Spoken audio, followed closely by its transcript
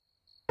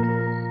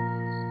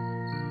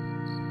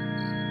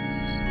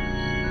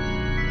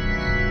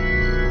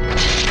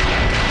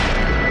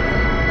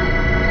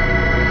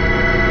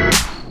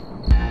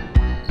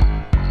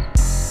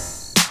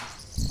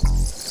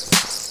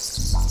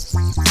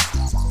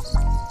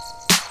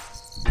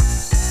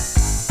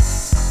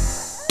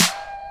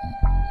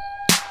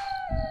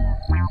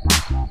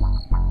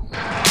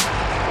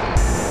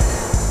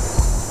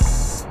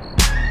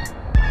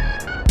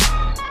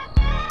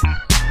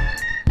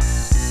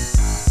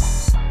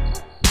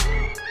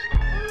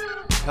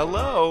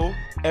Hello,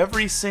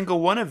 every single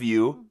one of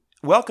you.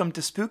 Welcome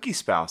to Spooky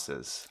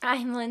Spouses.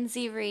 I'm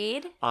Lindsay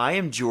Reed. I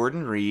am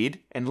Jordan Reed,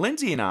 and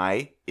Lindsay and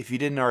I, if you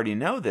didn't already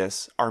know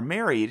this, are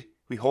married.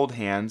 We hold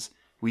hands,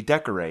 we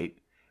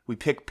decorate, we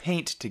pick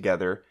paint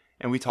together,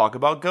 and we talk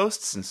about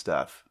ghosts and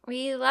stuff.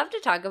 We love to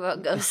talk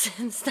about ghosts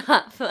and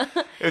stuff.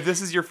 If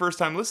this is your first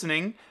time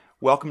listening,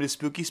 welcome to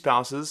Spooky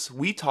Spouses.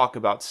 We talk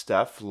about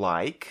stuff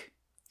like...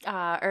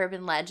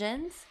 urban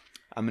legends.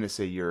 I'm going to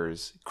say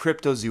yours.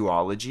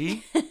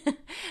 Cryptozoology.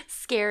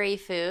 Scary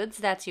foods.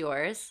 That's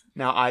yours.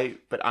 Now,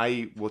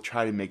 I will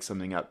try to make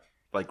something up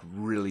like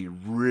really,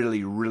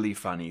 really, really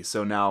funny.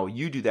 So now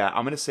you do that.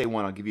 I'm going to say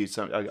one. I'll give you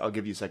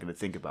a second to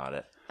think about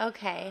it.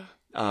 Okay.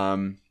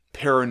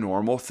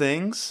 Paranormal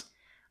things.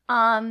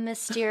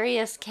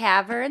 Mysterious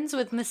caverns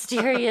with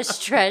mysterious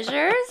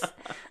treasures.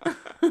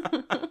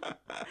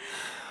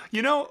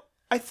 You know,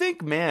 I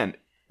think, man,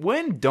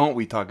 when don't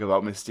we talk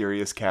about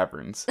mysterious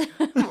caverns?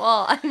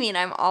 Well, I mean,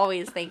 I'm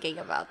always thinking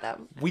about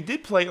them. We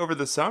did play over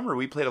the summer.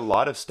 We played a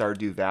lot of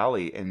Stardew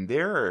Valley, and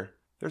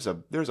there's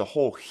a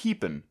whole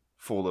heaping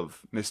full of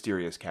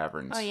mysterious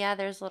caverns. Oh yeah,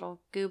 there's little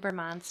goober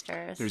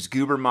monsters. There's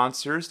goober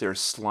monsters, there's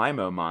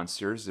slimo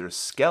monsters, there's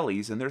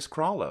skellies, and there's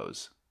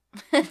crawlos.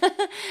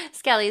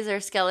 Skellies are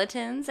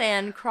skeletons,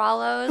 and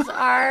crawlos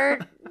are...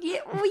 you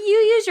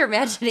use your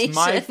imagination.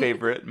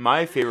 It's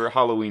my favorite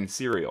Halloween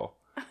cereal.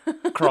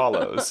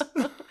 Crawlos.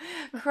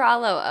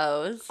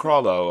 Crawlo-O's.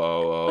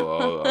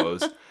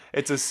 Crawlo-O's.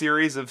 It's a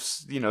series of,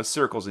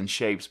 circles and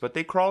shapes, but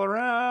they crawl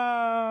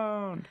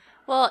around.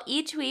 Well,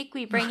 each week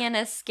we bring in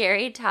a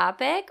scary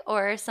topic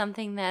or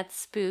something that's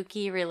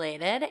spooky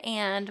related,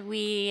 and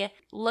we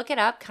look it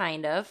up,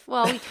 kind of.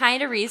 Well, we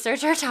kind of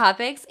research our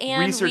topics, and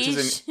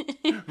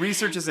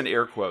research is in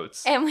air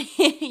quotes. And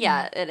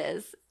yeah, it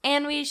is.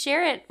 And we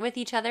share it with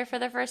each other for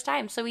the first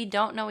time, so we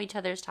don't know each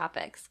other's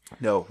topics.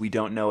 No, we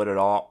don't know it at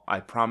all. I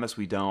promise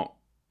we don't.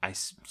 I'm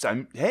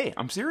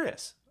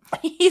serious.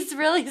 He's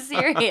really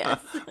serious.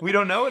 We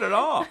don't know it at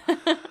all.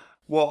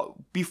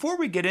 Well, before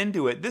we get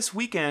into it, this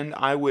weekend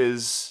I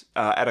was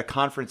at a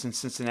conference in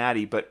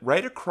Cincinnati, but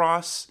right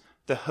across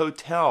the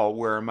hotel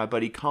where my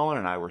buddy Colin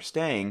and I were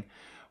staying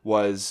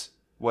was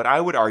what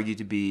I would argue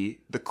to be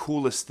the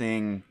coolest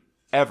thing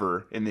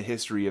ever in the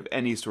history of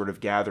any sort of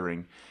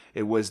gathering.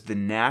 It was the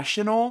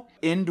National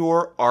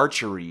Indoor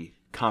Archery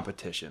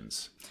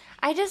Competitions.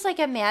 I just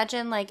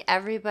imagine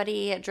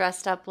everybody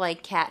dressed up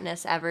like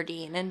Katniss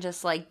Everdeen and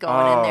just going in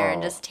there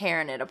and just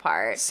tearing it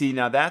apart. See,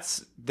 now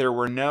there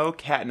were no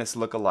Katniss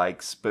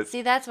lookalikes, but...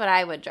 See, that's what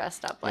I would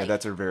dress up like. Yeah,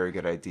 that's a very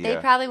good idea. They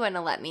probably wouldn't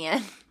have let me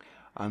in.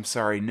 I'm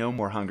sorry, no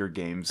more Hunger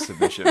Games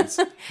submissions.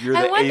 You're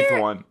the eighth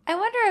one. I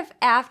wonder if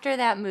after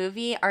that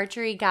movie,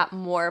 archery got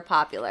more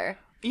popular.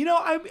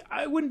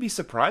 I wouldn't be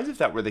surprised if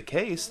that were the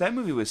case. That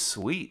movie was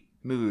sweet.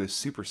 Movie was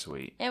super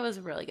sweet. It was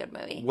a really good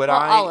movie.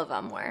 All of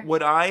them were.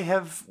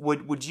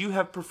 Would you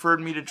have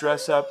preferred me to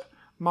dress up,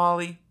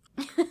 Molly?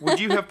 Would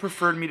you have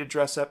preferred me to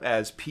dress up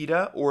as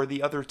PETA or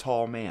the other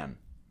tall man?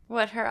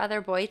 What, her other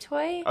boy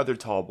toy? Other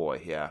tall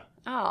boy, yeah.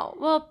 Oh,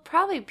 well,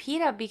 probably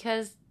PETA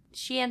because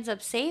she ends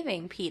up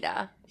saving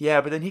PETA.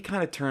 Yeah, but then he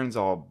kind of turns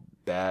all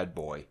bad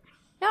boy.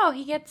 No,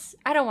 he gets...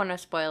 I don't want to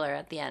spoil her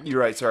at the end.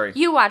 You're right, sorry.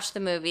 You watch the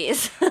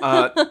movies.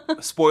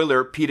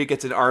 Spoiler, PETA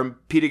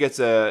gets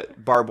a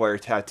barbed wire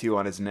tattoo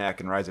on his neck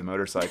and rides a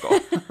motorcycle.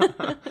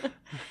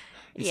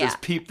 He says,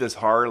 "Peep this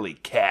Harley,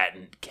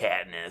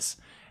 Katniss."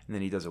 And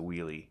then he does a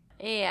wheelie.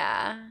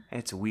 Yeah. And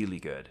it's really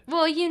good.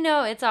 Well,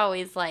 it's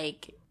always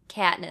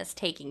Katniss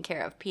taking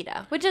care of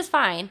PETA, which is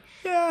fine.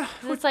 Yeah.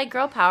 It's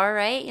girl power,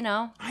 right?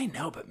 I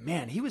know, but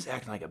man, he was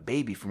acting like a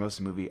baby for most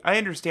of the movie. I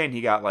understand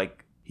he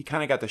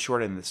kind of got the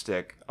short end of the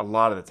stick a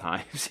lot of the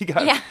times.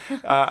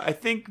 I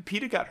think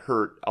PETA got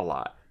hurt a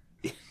lot.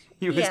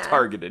 He was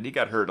targeted. He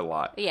got hurt a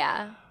lot.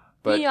 Yeah.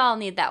 But we all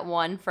need that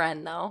one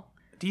friend, though.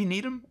 Do you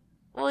need him?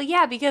 Well,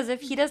 yeah, because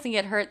if he doesn't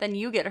get hurt, then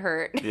you get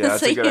hurt. Yeah,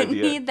 that's a good idea.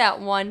 You need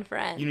that one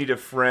friend. You need a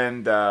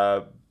friend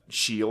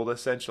shield,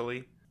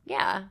 essentially.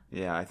 Yeah.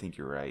 Yeah, I think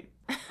you're right.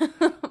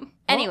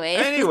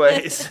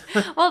 Anyways.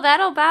 Well,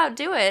 that'll about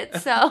do it,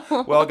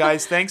 so. Well,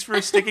 guys, thanks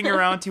for sticking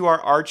around to our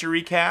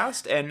archery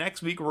cast. And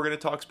next week, we're going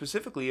to talk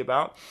specifically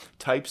about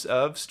types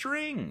of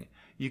string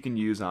you can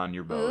use on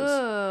your bows.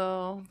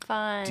 Ooh,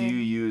 fun. Do you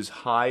use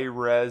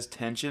high-res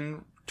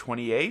tension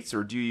 28s,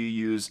 or do you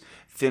use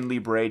thinly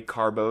braid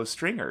carbo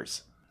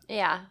stringers?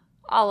 Yeah,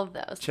 all of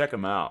those. Check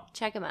them out.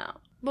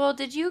 Well,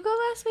 did you go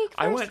last week first?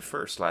 I went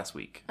first last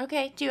week.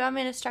 Okay, do you want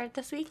me to start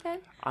this week then?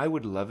 I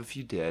would love if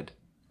you did.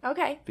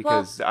 Okay.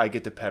 Because I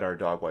get to pet our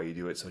dog while you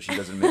do it so she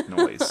doesn't make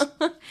noise.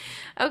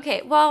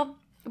 Okay, well,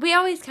 we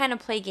always kind of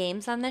play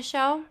games on this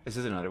show. Is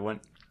this another one?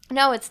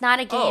 No, it's not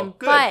a game,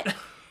 good. But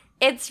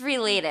it's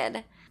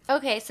related.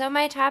 Okay, so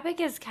my topic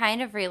is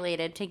kind of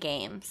related to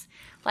games.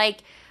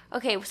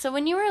 Okay, so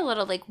when you were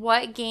little,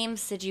 what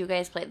games did you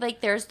guys play?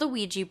 There's the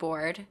Ouija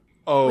board.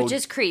 Oh, which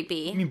is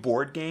creepy. You mean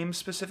board games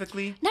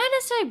specifically? Not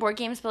necessarily board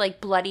games,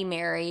 but Bloody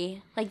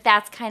Mary.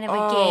 That's kind of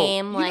a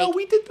game.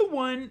 We did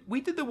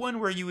the one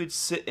where you would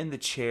sit in the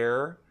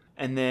chair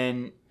and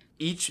then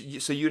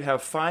so you'd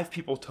have 5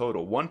 people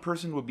total. One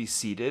person would be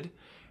seated,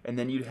 and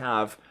then you'd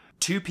have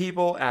 2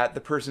 people at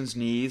the person's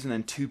knees and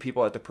then 2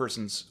 people at the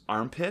person's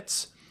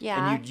armpits.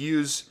 Yeah. And you'd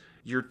use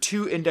your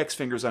 2 index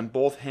fingers on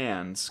both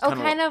hands.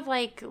 Kind of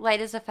like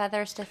light as a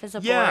feather, stiff as a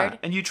yeah, board.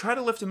 and you'd try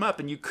to lift them up,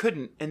 and you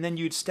couldn't. And then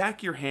you'd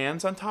stack your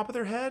hands on top of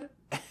their head,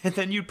 and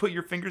then you'd put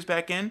your fingers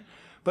back in.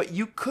 But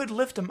you could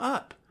lift them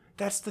up.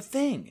 That's the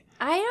thing.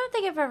 I don't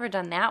think I've ever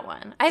done that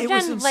one. I've It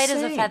was done light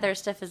as a insane. feather,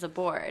 stiff as a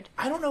board.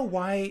 I don't know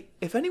why.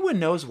 If anyone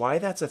knows why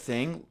that's a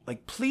thing,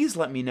 like, please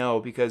let me know,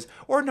 because,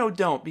 or no,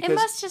 don't, because. It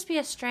must just be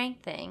a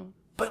strength thing.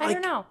 But I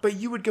don't know. But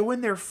you would go in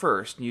there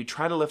first, and you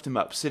try to lift them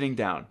up, sitting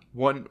down.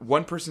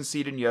 One person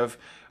seated, and you have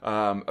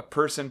a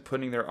person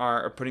putting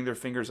their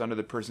fingers under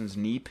the person's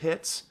knee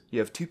pits. You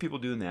have 2 people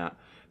doing that.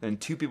 Then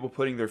 2 people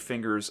putting their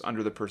fingers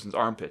under the person's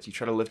armpits. You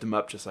try to lift them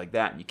up just like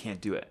that, and you can't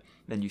do it.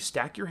 Then you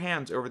stack your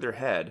hands over their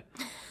head,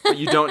 but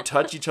you don't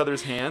touch each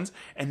other's hands,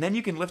 and then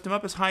you can lift them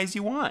up as high as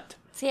you want.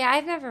 See,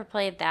 I've never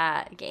played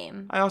that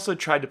game. I also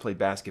tried to play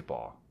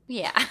basketball.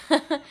 Yeah.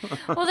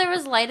 Well, there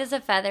was light as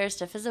a feather,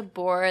 stiff as a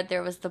board.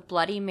 There was the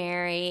Bloody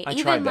Mary. I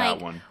Even tried that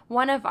like one.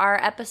 One of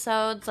our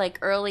episodes, like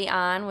early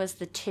on, was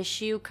the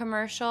tissue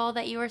commercial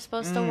that you were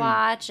supposed to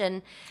watch,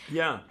 and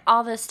Yeah.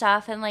 all this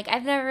stuff. And like,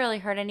 I've never really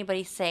heard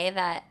anybody say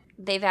that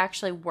they've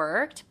actually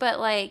worked, but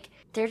like,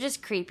 they're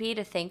just creepy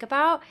to think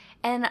about.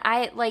 And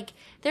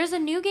there's a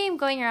new game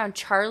going around,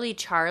 Charlie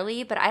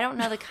Charlie, but I don't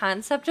know the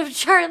concept of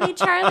Charlie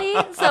Charlie.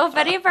 So if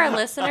any of our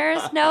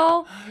listeners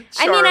know,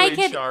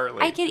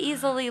 Charlie. I could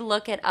easily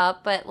look it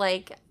up, but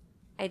like,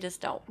 I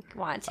just don't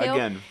want to.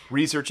 Again,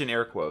 research in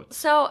air quotes.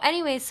 So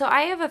anyway, so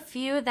I have a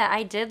few that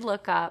I did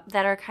look up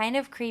that are kind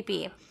of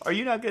creepy. Are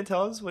you not going to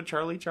tell us what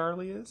Charlie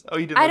Charlie is? Oh,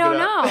 you did. I don't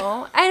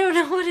know. I don't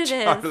know what it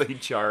is. Charlie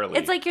Charlie.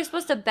 It's like you're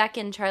supposed to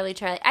beckon Charlie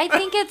Charlie. I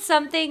think it's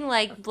something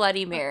like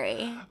Bloody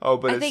Mary. Oh,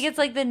 but I think it's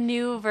like the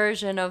new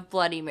version of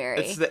Bloody Mary.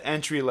 It's the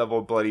entry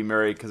level Bloody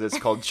Mary because it's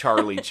called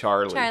Charlie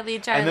Charlie. Charlie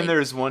Charlie. And then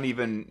there's one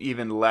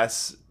even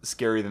less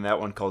scary than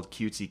that one called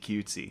Cutesy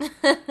Cutesy.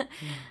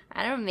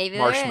 I don't know, maybe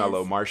Marshmallow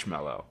there is.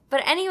 Marshmallow.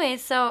 But anyway,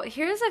 so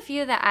here's a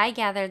few that I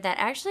gathered that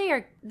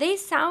actually they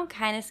sound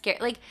kind of scary.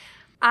 Like,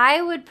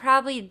 I would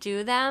probably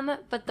do them,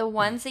 but the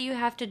ones that you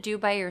have to do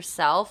by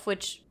yourself,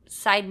 which,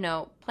 side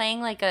note,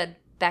 playing like a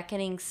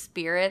beckoning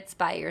spirits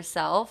by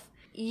yourself,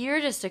 you're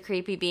just a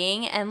creepy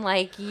being, and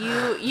like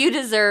you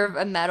deserve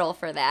a medal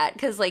for that,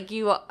 because like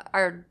you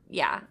are,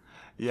 yeah.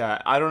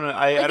 Yeah, I don't know.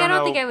 I Like, I don't don't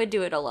know think I would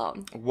do it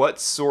alone. what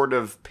sort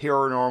of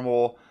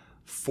paranormal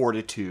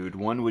fortitude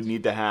one would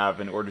need to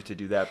have in order to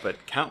do that, but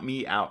count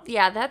me out.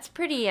 Yeah, that's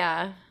pretty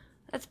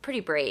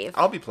brave.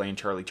 I'll be playing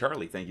Charlie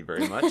Charlie, thank you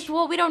very much.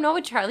 Well, we don't know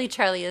what Charlie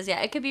Charlie is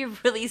yet. It could be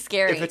really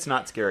scary. If it's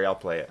not scary, I'll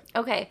play it.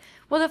 Okay.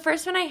 Well, the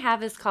first one I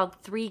have is called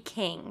Three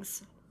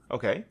Kings.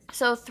 Okay.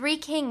 So Three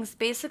Kings,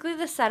 basically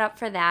the setup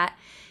for that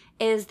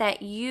is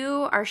that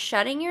you are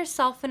shutting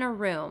yourself in a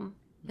room.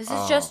 This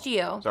is just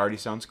you. It already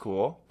sounds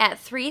cool. At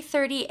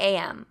 3:30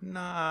 a.m.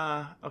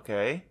 Nah,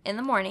 okay. in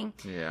the morning.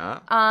 Yeah.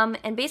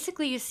 And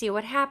basically you see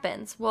what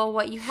happens. Well,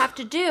 what you have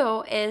to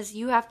do is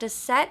you have to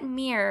set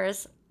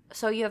mirrors.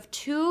 So you have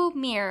 2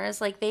 mirrors.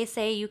 Like they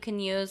say you can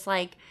use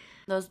like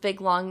those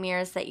big long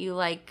mirrors that you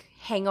like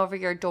hang over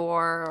your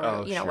door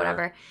or, sure.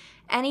 whatever.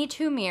 Any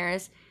 2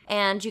 mirrors.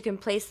 And you can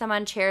place them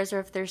on chairs, or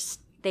if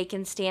they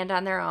can stand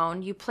on their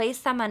own. You place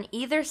them on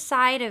either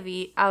side of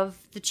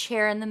the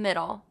chair in the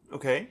middle.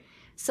 Okay.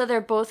 So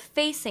they're both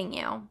facing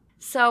you.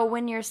 So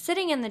when you're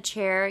sitting in the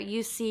chair,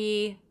 you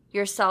see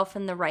yourself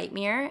in the right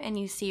mirror and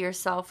you see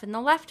yourself in the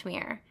left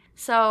mirror.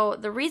 So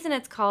the reason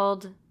it's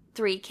called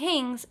Three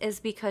Kings is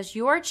because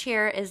your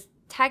chair is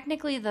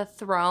technically the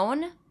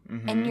throne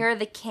and you're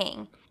the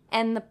king.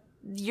 And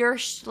your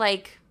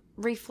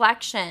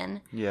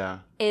reflection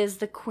is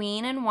the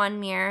queen in one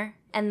mirror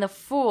and the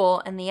fool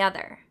in the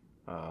other.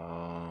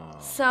 Oh.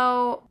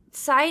 So,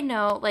 side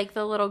note, like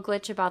the little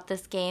glitch about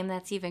this game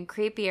that's even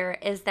creepier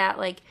is that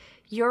like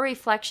your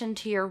reflection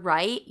to your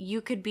right, you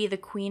could be the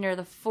queen or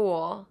the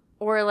fool.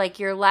 Or like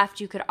your left,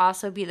 you could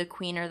also be the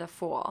queen or the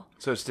fool.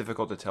 So it's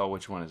difficult to tell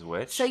which one is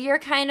which? So you're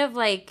kind of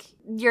like,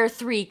 you're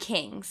 3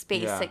 kings,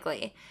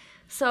 basically. Yeah.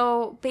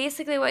 So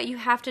basically what you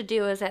have to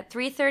do is at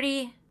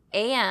 3:30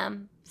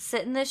 a.m.,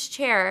 sit in this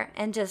chair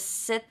and just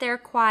sit there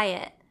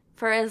quiet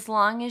for as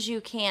long as you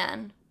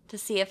can to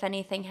see if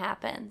anything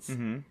happens.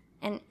 Mm-hmm.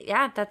 And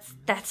yeah,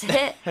 that's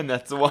it. And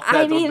that's the one.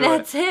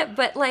 That's it.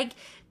 But like,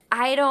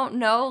 I don't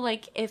know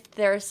like if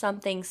there's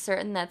something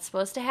certain that's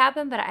supposed to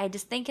happen, but I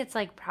just think it's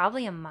like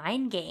probably a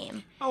mind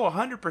game. Oh,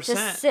 100%.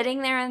 Just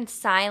sitting there in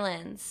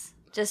silence,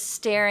 just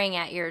staring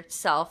at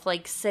yourself,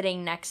 like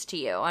sitting next to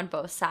you on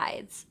both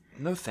sides.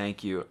 No,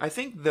 thank you. I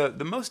think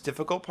the most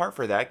difficult part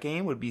for that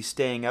game would be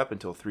staying up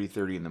until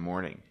 3:30 in the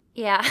morning.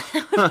 Yeah,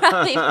 that would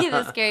probably be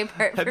the scary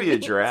part for That'd me. be a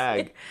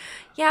drag.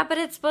 Yeah, but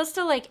it's supposed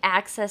to like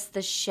access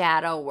the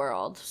shadow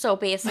world. So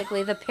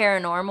basically the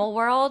paranormal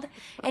world,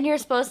 and you're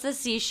supposed to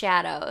see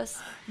shadows.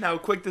 Now,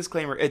 quick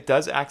disclaimer, it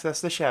does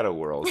access the shadow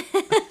world.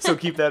 So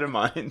keep that in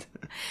mind.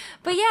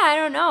 But yeah, I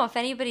don't know if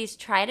anybody's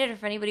tried it or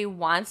if anybody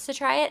wants to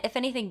try it. If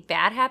anything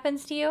bad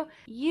happens to you,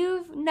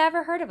 you've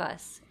never heard of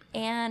us.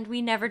 And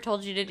we never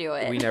told you to do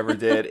it. We never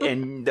did.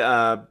 And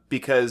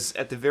because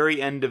at the very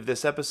end of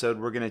this episode,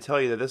 we're going to tell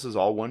you that this is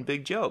all one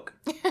big joke.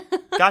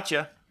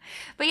 Gotcha.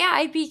 But yeah,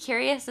 I'd be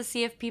curious to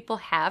see if people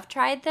have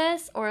tried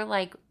this or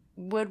like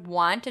would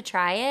want to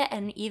try it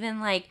and even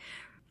like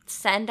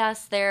send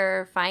us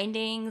their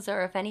findings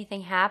or if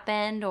anything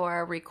happened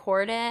or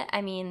record it.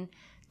 I mean,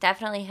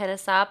 definitely hit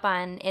us up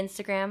on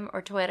Instagram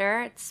or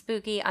Twitter. It's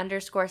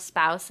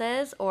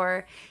spooky_spouses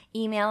or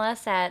email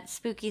us at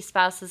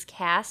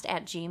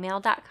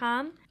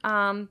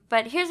spookyspousescast@gmail.com.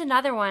 But here's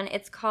another one.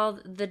 It's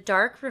called the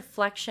Dark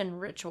Reflection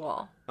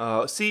Ritual.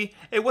 See,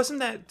 it wasn't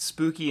that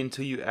spooky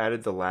until you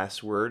added the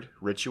last word,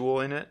 ritual,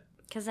 in it.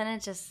 Because then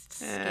it's just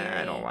scary.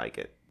 I don't like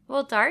it.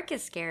 Well, dark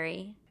is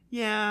scary.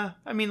 Yeah,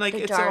 I mean, like,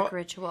 The it's dark all,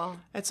 ritual.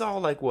 it's all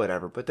like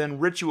whatever, but then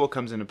ritual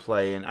comes into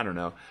play, and I don't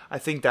know. I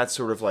think that's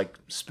sort of like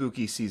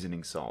spooky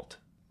seasoning salt.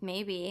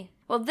 Maybe.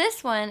 Well,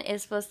 this one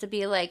is supposed to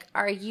be like,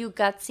 are you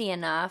gutsy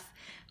enough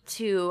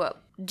to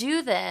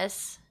do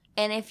this?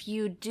 And if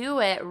you do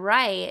it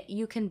right,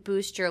 you can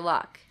boost your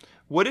luck.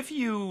 What if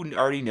you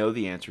already know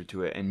the answer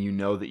to it, and you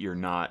know that you're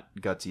not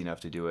gutsy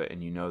enough to do it,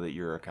 and you know that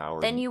you're a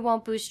coward? Then you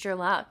won't boost your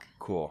luck.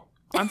 Cool.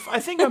 I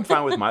think I'm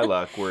fine with my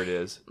luck where it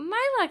is.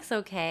 My luck's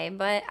okay,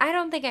 but I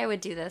don't think I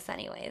would do this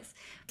anyways.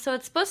 So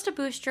it's supposed to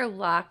boost your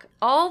luck,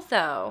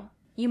 although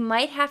you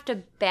might have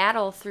to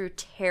battle through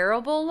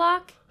terrible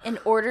luck in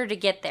order to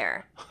get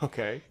there.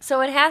 Okay.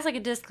 So it has like a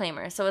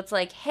disclaimer. So it's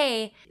like,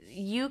 hey,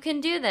 you can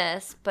do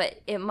this,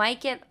 but it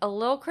might get a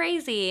little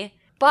crazy,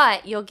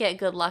 but you'll get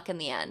good luck in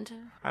the end.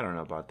 I don't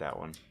know about that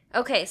one.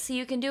 Okay, so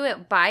you can do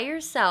it by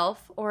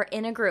yourself or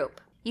in a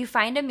group. You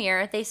find a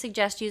mirror. They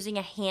suggest using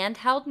a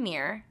handheld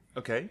mirror.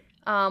 Okay.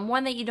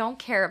 One that you don't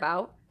care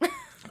about.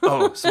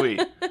 Oh,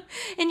 sweet.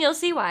 And you'll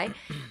see why.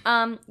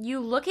 You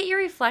look at your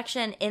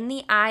reflection in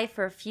the eye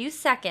for a few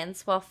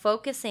seconds while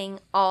focusing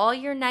all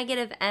your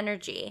negative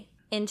energy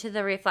into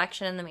the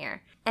reflection in the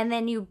mirror. And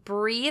then you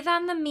breathe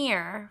on the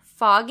mirror,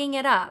 fogging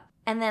it up,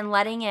 and then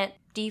letting it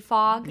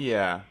defog.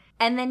 Yeah.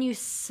 And then you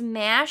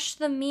smash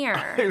the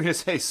mirror. You're going to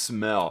say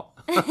smell.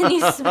 And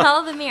you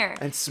smell the mirror.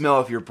 And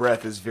smell if your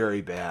breath is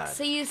very bad.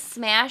 So you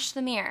smash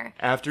the mirror.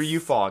 After you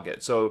fog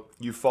it. So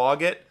you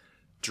fog it,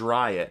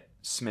 dry it,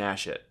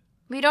 smash it.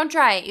 We don't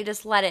dry it. You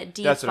just let it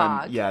defog. That's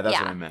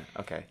what I meant.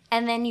 Okay.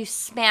 And then you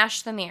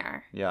smash the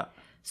mirror. Yeah.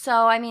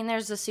 So, I mean,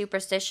 there's a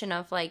superstition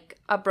of like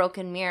a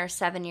broken mirror,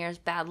 7 years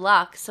bad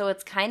luck. So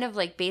it's kind of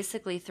like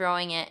basically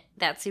throwing it,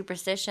 that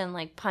superstition,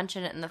 like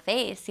punching it in the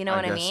face. You know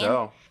what I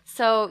mean?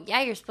 So,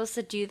 yeah, you're supposed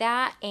to do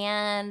that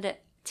and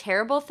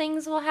terrible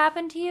things will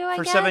happen to you, I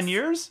guess. For 7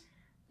 years?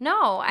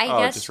 No, I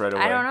guess. Just right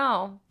away. I don't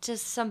know.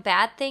 Just some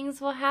bad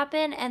things will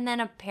happen and then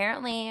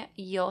apparently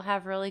you'll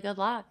have really good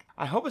luck.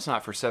 I hope it's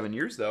not for 7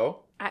 years,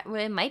 though.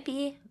 It might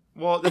be.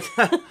 Well,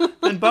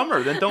 then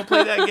bummer. Then don't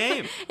play that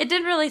game. It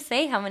didn't really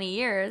say how many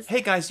years.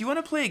 Hey, guys, do you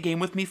want to play a game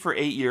with me for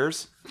 8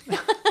 years?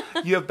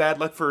 You have bad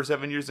luck for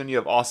 7 years, and you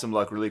have awesome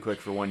luck really quick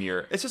for 1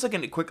 year. It's just like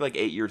a quick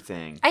 8-year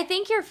thing. I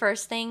think your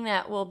first thing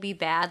that will be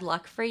bad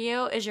luck for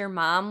you is your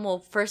mom will,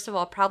 first of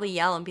all, probably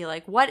yell and be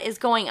like, what is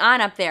going on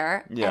up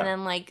there? Yeah. And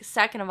then, like,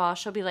 second of all,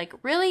 she'll be like,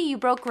 really? You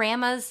broke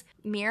Grandma's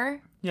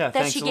mirror? Yeah,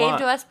 that she gave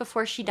to us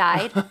before she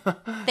died?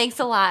 Thanks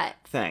a lot.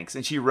 Thanks.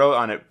 And she wrote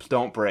on it,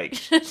 don't break.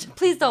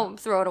 Please don't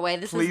throw it away.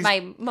 This Please. is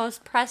my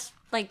most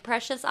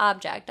precious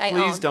object I own.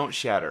 Please don't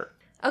shatter.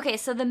 Okay,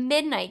 so the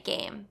Midnight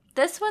Game.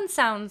 This one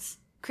sounds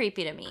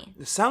creepy to me.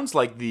 It sounds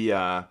like the,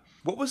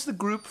 what was the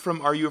group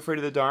from Are You Afraid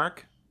of the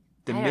Dark?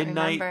 I don't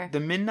remember. The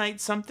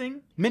Midnight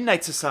something?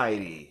 Midnight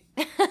Society.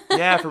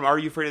 Yeah, from Are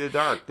You Afraid of the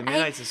Dark? The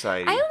Midnight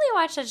Society. I only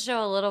watched that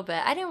show a little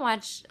bit. I didn't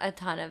watch a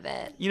ton of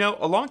it. You know,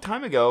 a long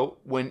time ago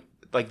when,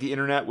 the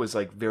internet was,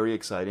 very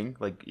exciting,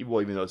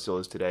 even though it still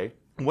is today,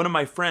 one of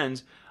my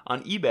friends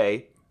on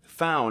eBay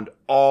found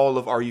all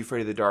of Are You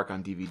Afraid of the Dark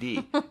on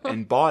DVD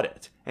and bought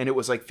it. And it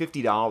was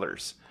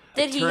 $50.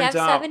 Did he have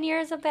 7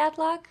 years of bad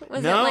luck?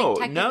 Was it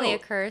technically a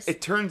curse?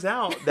 It turns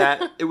out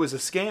that it was a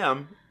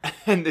scam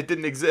and it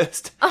didn't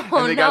exist. Oh,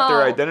 and they got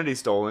their identity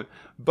stolen.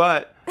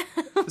 But,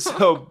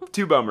 so,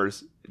 2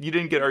 bummers. You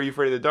didn't get Are You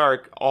Afraid of the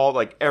Dark,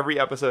 every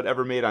episode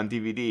ever made on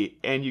DVD,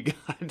 and you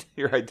got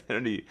your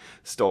identity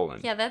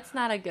stolen. Yeah, that's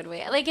not a good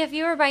way. If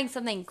you were buying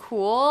something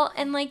cool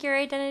and, your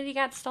identity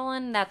got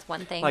stolen, that's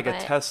one thing. A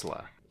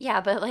Tesla.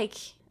 Yeah, but,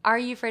 Are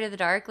You Afraid of the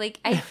Dark?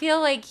 I feel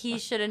like he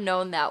should have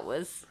known that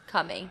was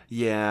coming.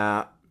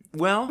 Yeah.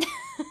 Well,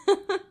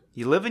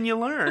 you live and you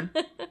learn.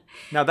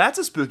 Now, that's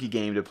a spooky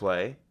game to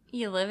play.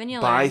 You live and you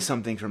learn. Buy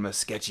something from a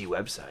sketchy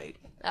website.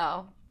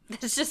 Oh,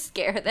 that's just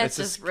scary. That's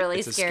just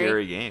really scary. It's a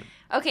scary game.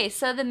 Okay,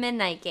 so the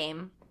Midnight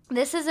Game.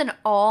 This is an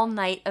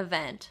all-night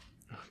event.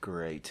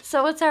 Great.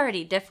 So it's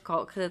already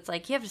difficult because it's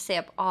like you have to stay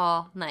up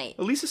all night.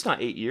 At least it's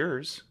not 8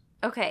 years.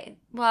 Okay,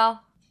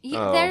 well,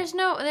 Oh. there's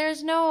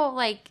no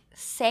like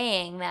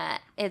saying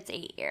that it's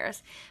 8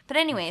 years. But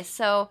anyway,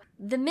 so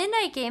the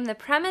Midnight Game, the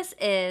premise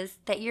is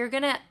that you're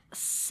gonna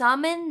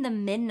summon the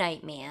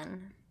Midnight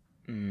Man.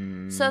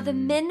 So the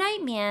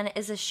Midnight Man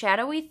is a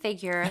shadowy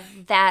figure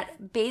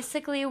that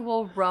basically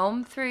will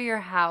roam through your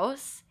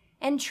house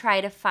and try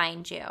to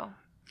find you.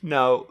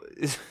 No,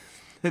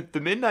 the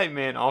Midnight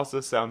Man also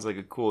sounds like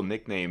a cool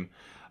nickname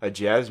a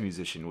jazz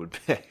musician would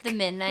pick. The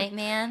Midnight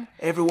Man.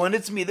 Everyone,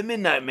 it's me, the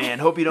Midnight Man.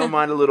 Hope you don't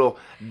mind a little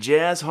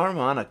jazz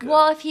harmonica.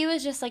 Well, if he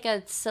was just like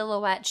a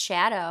silhouette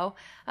shadow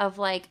of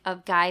like a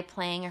guy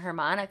playing a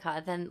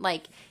harmonica, then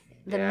like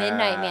the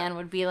Midnight Man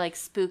would be like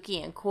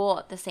spooky and cool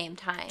at the same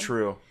time.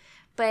 True.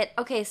 But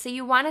okay, so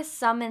you want to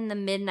summon the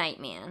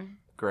Midnight Man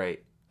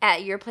Great.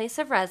 at your place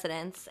of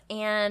residence,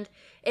 and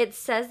it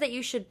says that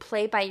you should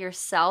play by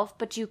yourself,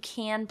 but you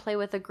can play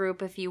with a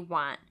group if you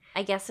want.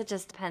 I guess it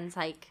just depends,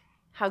 like,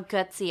 how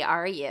gutsy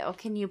are you?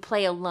 Can you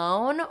play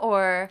alone,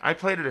 or... I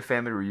played at a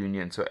family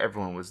reunion, so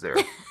everyone was there.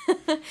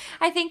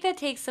 I think that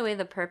takes away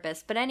the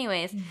purpose. But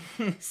anyways,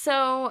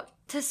 so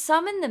to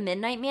summon the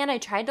Midnight Man, I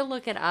tried to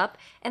look it up,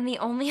 and the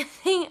only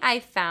thing I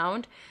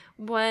found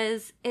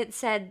was it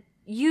said...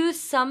 use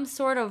some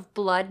sort of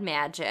blood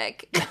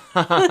magic.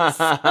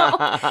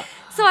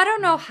 So I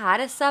don't know how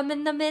to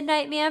summon the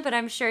Midnight Man, but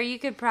I'm sure you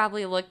could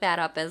probably look that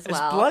up as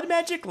well. Is blood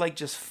magic like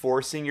just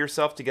forcing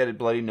yourself to get a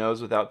bloody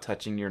nose without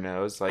touching your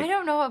nose? Like I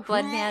don't know what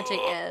blood magic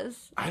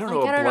is. I don't know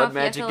what blood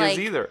magic is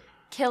either.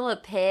 Kill a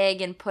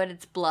pig and put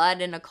its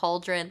blood in a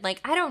cauldron.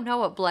 Like, I don't know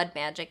what blood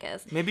magic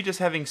is. Maybe just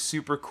having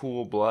super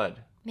cool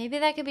blood. Maybe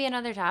that could be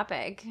another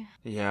topic.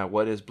 Yeah,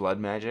 what is blood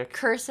magic?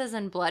 Curses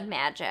and blood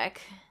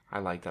magic. I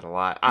like that a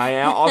lot.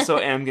 I also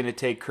am going to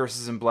take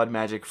Curses and Blood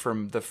Magic for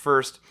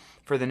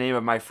the name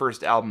of my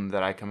first album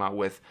that I come out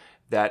with,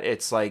 that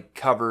it's like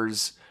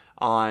covers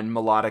on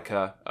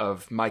melodica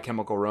of My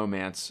Chemical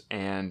Romance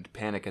and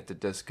Panic at the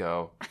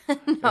Disco.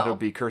 No. It'll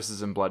be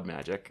Curses and Blood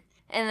Magic.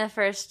 And the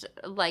first,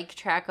 like,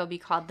 track will be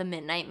called The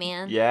Midnight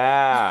Man.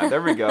 Yeah,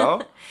 there we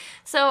go.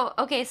 So,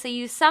 okay, so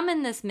you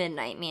summon this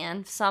Midnight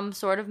Man, some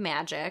sort of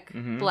magic,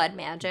 blood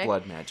magic.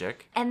 Blood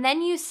magic. And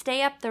then you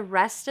stay up the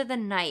rest of the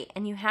night,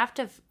 and you have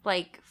to,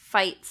 like,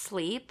 fight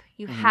sleep.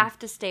 You have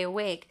to stay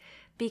awake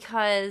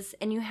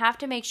and you have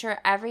to make sure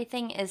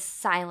everything is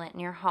silent in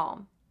your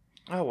home.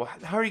 Oh, well,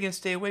 how are you going to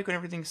stay awake when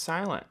everything's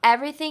silent?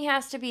 Everything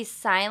has to be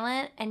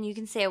silent, and you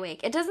can stay awake.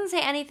 It doesn't say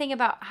anything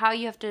about how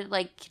you have to,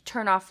 like,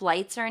 turn off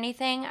lights or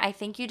anything. I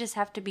think you just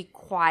have to be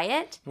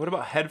quiet. What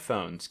about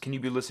headphones? Can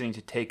you be listening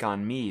to Take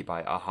On Me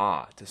by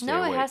Aha to stay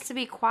awake? No, it has to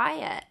be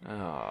quiet.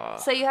 Oh.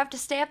 So you have to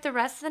stay up the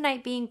rest of the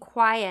night being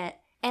quiet.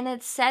 And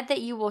it's said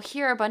that you will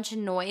hear a bunch of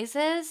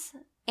noises.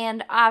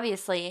 And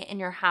obviously, in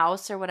your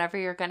house or whatever,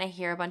 you're going to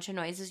hear a bunch of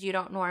noises you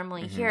don't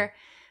normally hear.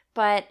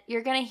 But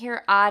you're going to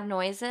hear odd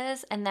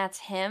noises, and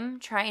that's him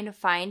trying to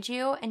find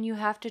you, and you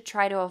have to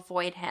try to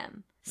avoid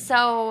him.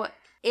 So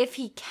if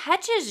he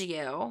catches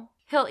you,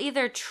 he'll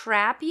either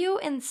trap you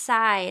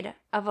inside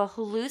of a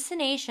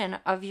hallucination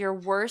of your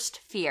worst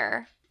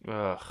fear,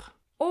 Ugh.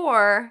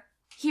 or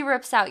he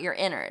rips out your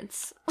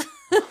innards.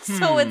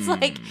 So it's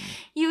like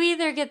you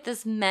either get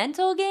this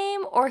mental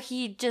game, or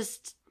he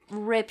just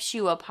rips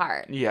you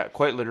apart. Yeah,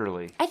 quite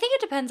literally. I think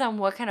it depends on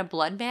what kind of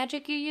blood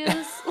magic you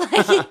use.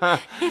 Like,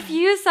 if you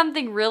use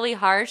something really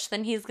harsh,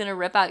 then he's going to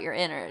rip out your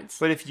innards.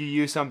 But if you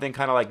use something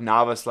kind of like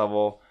novice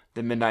level,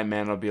 the Midnight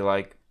Man will be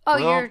like, Oh,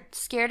 well, you're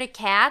scared of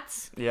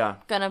cats? Yeah.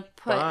 Gonna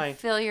Bye.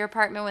 fill your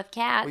apartment with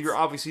cats? Well, you're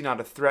obviously not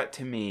a threat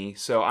to me,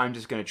 so I'm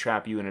just going to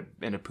trap you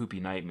in a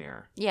poopy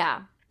nightmare.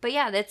 Yeah. But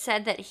yeah, that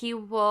said that he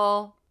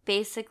will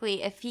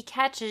basically, if he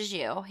catches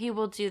you, he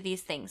will do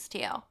these things to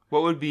you.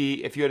 What would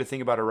be, if you had to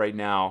think about it right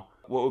now,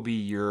 what would be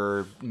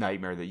your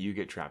nightmare that you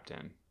get trapped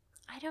in?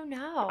 I don't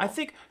know. I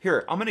think,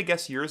 here, I'm going to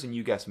guess yours and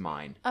you guess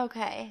mine.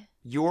 Okay.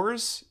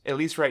 Yours, at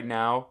least right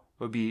now,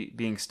 would be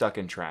being stuck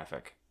in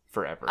traffic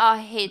forever. Oh, I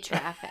hate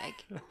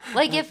traffic.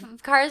 Like,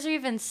 if cars are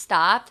even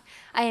stopped,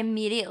 I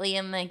immediately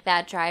am like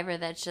that driver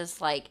that's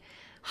just like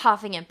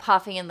huffing and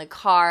puffing in the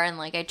car, and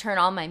like I turn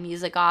all my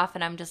music off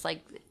and I'm just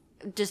like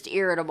just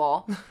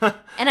irritable.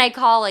 And I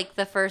call like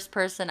the first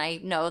person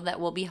I know that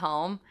will be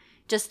home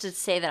just to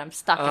say that I'm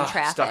stuck in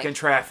traffic. Stuck in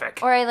traffic.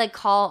 Or I like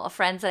call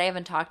friends that I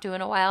haven't talked to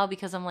in a while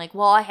because I'm like,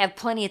 well, I have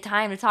plenty of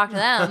time to talk to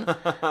them.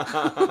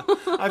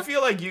 I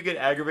feel like you get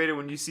aggravated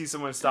when you see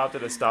someone stopped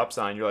at a stop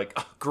sign. You're like,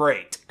 oh,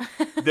 great.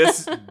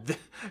 This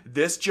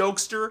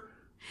jokester.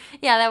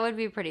 Yeah, that would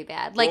be pretty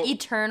bad. Like, Well,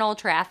 eternal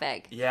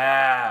traffic.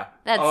 Yeah.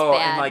 That's And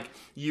bad. like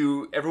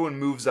everyone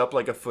moves up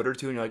like a foot or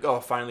two and you're like, oh,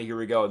 finally, here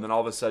we go. And then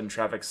all of a sudden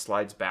traffic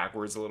slides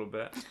backwards a little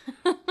bit.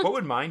 What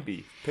would mine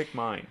be? Pick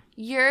mine.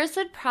 Yours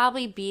would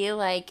probably be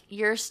like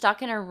you're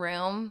stuck in a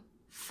room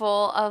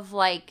full of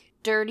like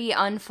dirty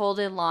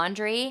unfolded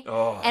laundry,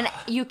 and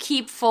you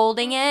keep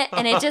folding it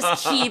and it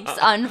just keeps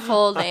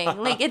unfolding.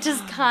 Like, it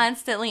just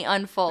constantly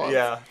unfolds.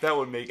 Yeah, that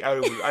would make,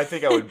 I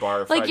think I would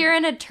barf. Like, you're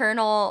an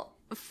eternal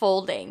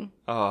folding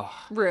Oh.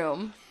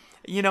 room.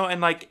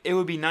 And like it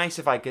would be nice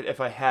if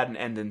I had an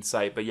end in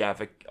sight, but yeah,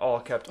 if it all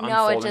kept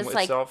unfolding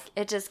itself.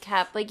 It just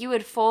kept like you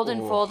would fold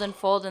and fold and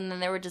fold, and then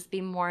there would just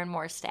be more and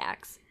more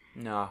stacks.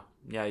 No,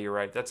 yeah, you're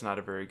right. That's not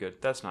a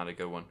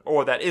good one.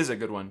 Or that is a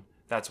good one.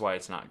 That's why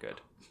it's not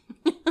good.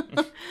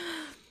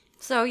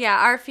 So yeah,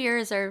 our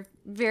fears are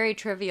very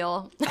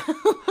trivial.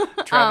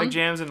 Traffic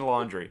jams and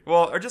laundry.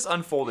 Well, or just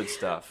unfolded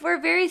stuff. We're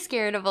very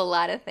scared of a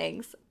lot of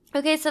things.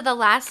 Okay, so the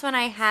last one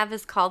I have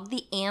is called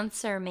the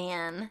Answer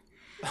Man.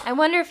 I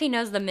wonder if he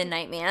knows the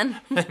Midnight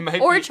Man.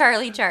 Or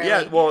Charlie.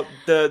 Yeah, well,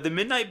 the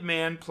Midnight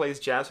Man plays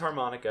jazz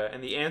harmonica,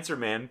 and the Answer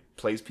Man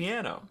plays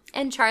piano.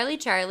 And Charlie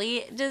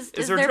is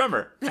their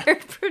drummer. Their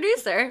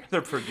producer.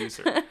 Their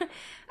producer.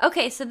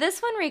 Okay, so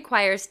this one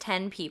requires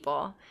 10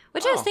 people.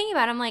 Which I was thinking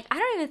about. I'm like, I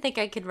don't even think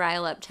I could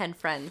rile up 10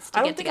 friends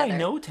to get together. I don't think I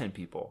know 10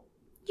 people.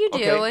 You do.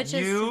 Okay, it's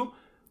just... You,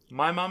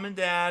 my mom and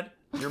dad,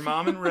 your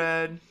mom and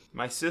Red,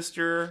 my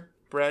sister,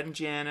 Brad and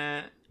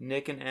Janet,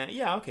 Nick and Ann.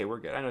 Yeah, okay, we're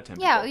good. I know 10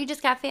 people. Yeah, you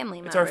just got family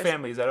members. It's our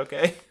family. Is that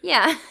okay?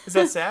 Yeah. Is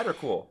that sad or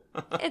cool?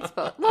 It's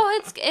both.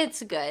 Well,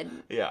 it's good.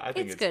 Yeah, I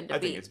think I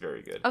think it's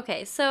very good.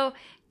 Okay, so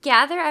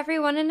gather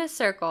everyone in a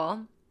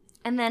circle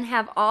and then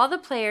have all the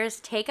players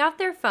take out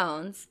their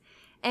phones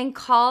and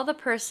call the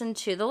person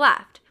to the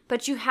left.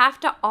 But you have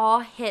to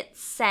all hit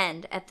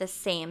send at the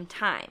same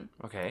time.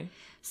 Okay.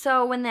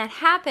 So when that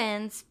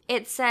happens,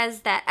 it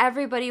says that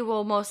everybody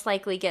will most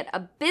likely get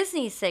a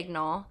busy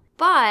signal,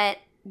 but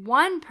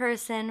one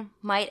person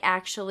might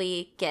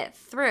actually get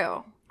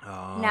through.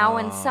 Oh. Now,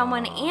 when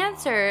someone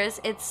answers,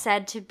 it's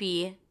said to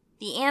be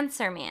the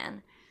Answer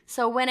Man.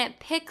 So when it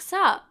picks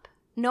up,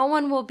 no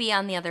one will be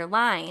on the other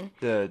line.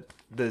 The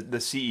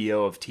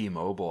CEO of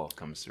T-Mobile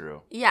comes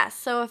through. Yes.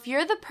 So if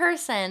you're the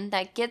person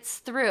that gets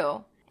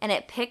through and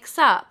it picks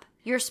up,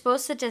 you're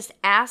supposed to just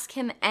ask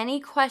him any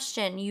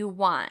question you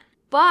want.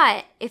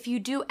 But if you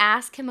do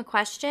ask him a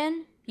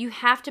question, you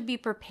have to be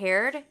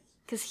prepared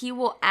because he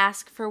will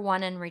ask for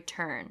one in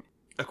return.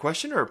 A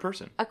question or a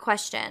person? A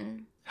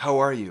question. How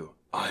are you?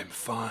 I'm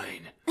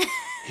fine.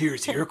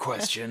 Here's your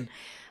question.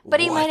 But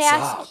he might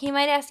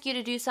ask you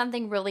to do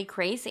something really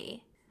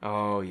crazy.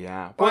 Oh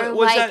yeah.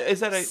 Or is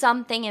that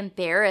something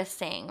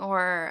embarrassing,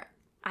 or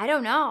I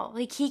don't know.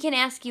 Like he can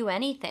ask you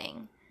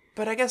anything.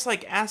 But I guess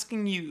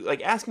asking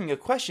a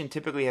question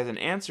typically has an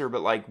answer,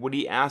 but would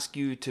he ask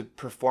you to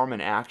perform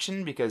an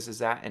action because is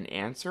that an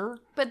answer?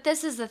 But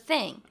this is the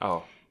thing.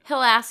 Oh.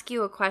 He'll ask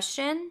you a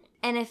question,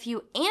 and if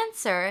you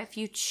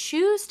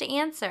choose to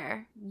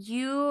answer,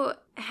 you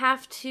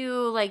have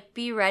to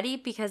be ready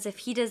because if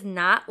he does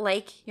not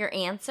like your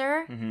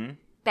answer,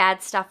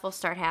 bad stuff will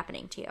start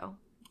happening to you.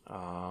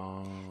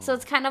 Oh. So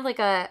it's kind of like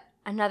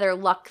another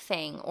luck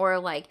thing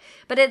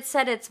but it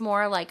said it's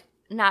more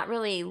not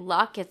really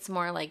luck, it's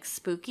more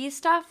spooky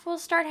stuff will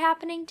start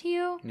happening to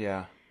you.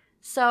 Yeah.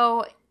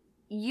 So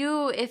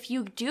if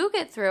you do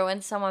get through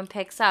and someone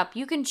picks up,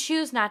 you can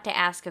choose not to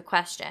ask a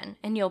question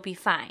and you'll be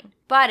fine.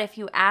 But if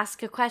you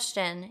ask a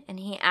question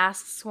and he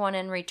asks one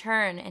in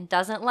return and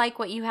doesn't like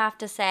what you have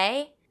to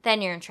say,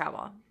 then you're in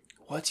trouble.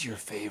 What's your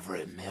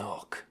favorite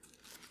milk?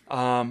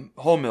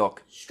 Whole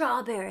milk.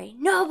 Strawberry.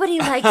 Nobody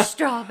likes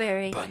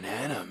strawberry.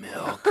 Banana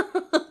milk.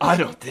 I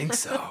don't think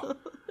so.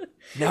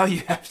 Now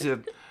you have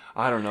to,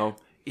 I don't know,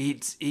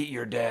 eat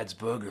your dad's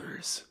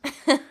boogers.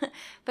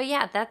 But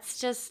yeah, that's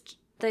just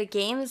the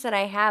games that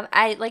I have.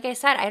 Like I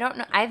said, I don't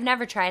know. I've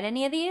never tried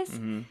any of these.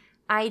 Mm-hmm.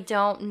 I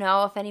don't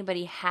know if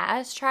anybody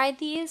has tried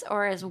these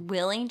or is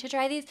willing to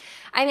try these.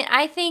 I mean,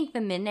 I think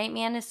the Midnight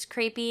Man is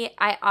creepy.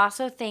 I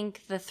also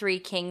think the Three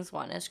Kings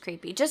one is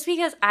creepy. Just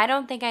because I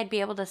don't think I'd be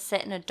able to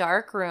sit in a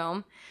dark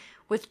room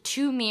with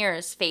two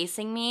mirrors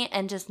facing me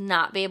and just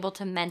not be able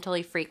to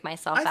mentally freak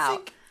myself out. I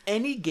think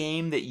any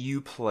game that you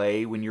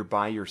play when you're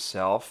by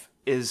yourself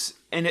is,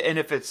 and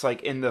if it's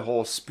in the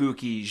whole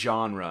spooky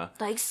genre.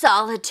 Like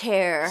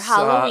Solitaire,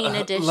 Halloween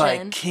edition.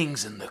 Like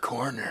Kings in the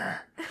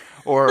Corner.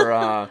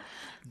 Or,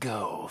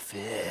 Go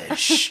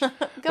Fish. You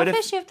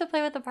have to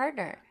play with a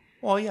partner.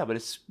 Well, yeah, but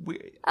it's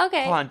weird.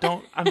 Okay. Hold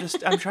on,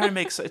 I'm trying to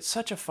make, it's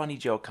such a funny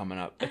joke coming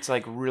up. It's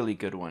a really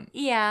good one.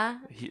 Yeah.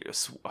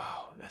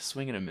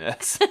 Swing and a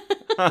miss.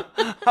 I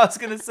was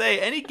going to say,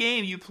 any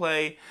game you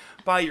play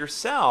by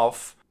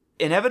yourself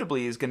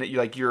inevitably is going to,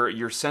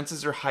 your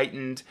senses are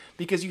heightened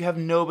because you have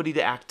nobody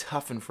to act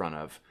tough in front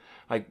of.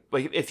 Like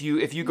if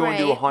you go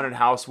into a haunted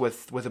house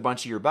with a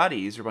bunch of your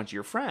buddies or a bunch of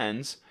your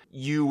friends,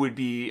 you would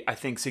be, I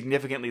think,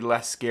 significantly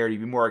less scared.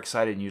 You'd be more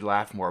excited and you'd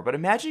laugh more. But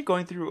imagine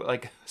going through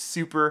a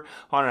super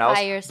haunted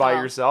house by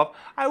yourself.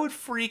 I would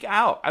freak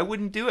out. I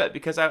wouldn't do it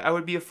because I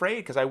would be afraid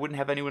because I wouldn't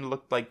have anyone to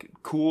look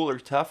cool or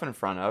tough in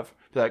front of.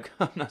 Be like,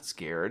 I'm not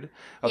scared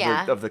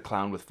of the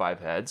clown with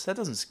 5 heads. That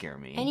doesn't scare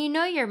me. And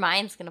your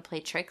mind's going to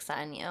play tricks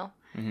on you.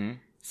 Mm-hmm.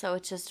 So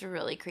it's just a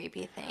really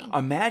creepy thing.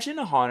 Imagine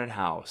a haunted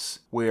house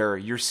where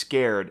you're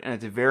scared and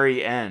at the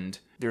very end,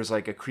 there's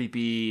a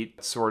creepy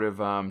sort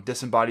of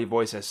disembodied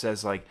voice that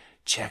says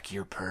check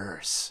your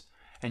purse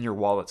and your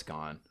wallet's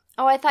gone.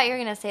 Oh, I thought you were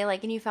going to say,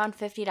 like, and you found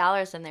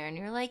 $50 in there, and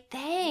you're like,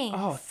 thanks.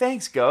 Oh,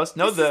 thanks, ghost.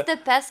 No, this is the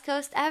best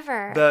ghost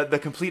ever. The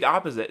complete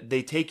opposite.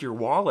 They take your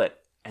wallet,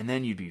 and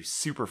then you'd be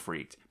super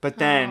freaked. But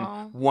then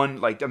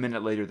a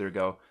minute later, they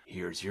go,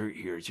 here's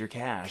your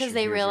cash. Because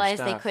they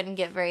realized they couldn't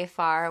get very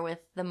far with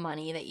the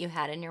money that you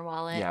had in your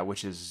wallet. Yeah,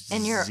 which is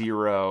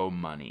zero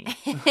money.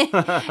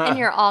 And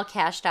your all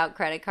cashed out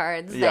credit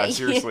cards.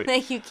 Seriously.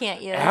 That you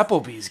can't use.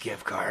 Applebee's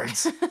gift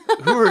cards.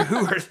 who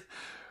are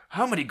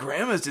how many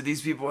grandmas do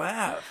these people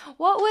have?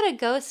 What would a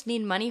ghost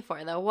need money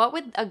for, though? What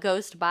would a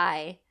ghost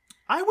buy?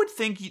 I would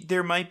think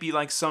there might be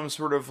like some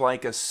sort of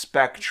like a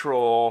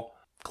spectral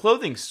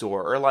clothing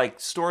store or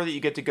like store that you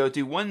get to go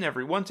to once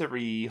every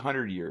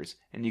 100 years,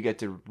 and you get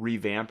to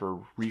revamp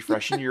or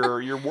refreshen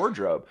your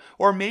wardrobe.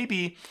 Or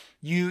maybe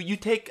you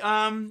take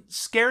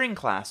scaring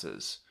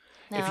classes.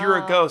 No. If you're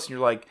a ghost and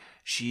you're like,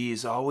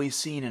 she's always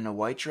seen in a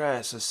white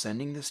dress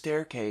ascending the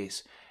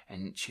staircase.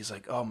 And she's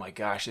like, oh my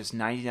gosh, it's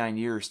 99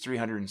 years,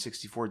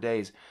 364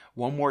 days.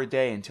 One more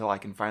day until I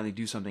can finally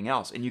do something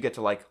else. And you get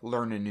to like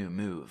learn a new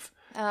move.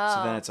 Oh.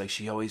 So then it's like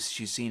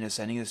she's seen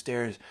ascending the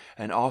stairs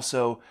and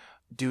also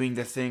doing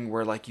the thing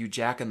where like you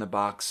jack in the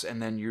box and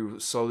then you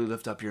slowly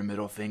lift up your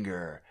middle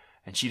finger.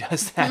 And she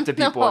does that to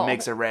people and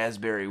makes a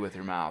raspberry with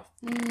her mouth.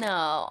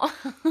 No.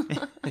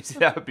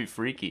 That would be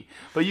freaky.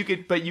 But you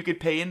could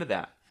pay into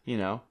that, you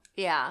know?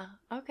 Yeah.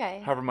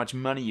 Okay. However much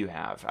money you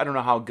have. I don't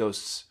know how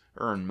ghosts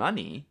earn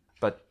money.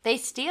 But they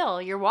steal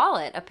your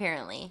wallet,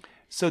 apparently.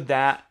 So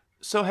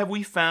have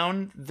we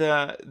found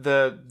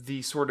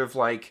the sort of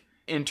like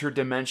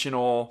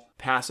interdimensional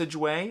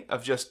passageway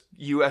of just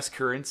U.S.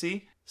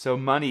 currency? So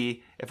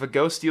money, if a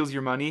ghost steals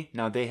your money,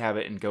 now they have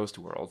it in ghost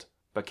world.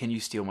 But can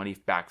you steal money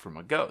back from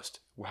a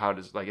ghost?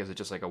 Is it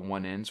just like a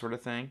one-in sort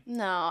of thing?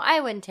 No, I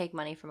wouldn't take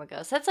money from a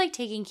ghost. That's like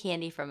taking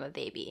candy from a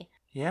baby.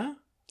 Yeah?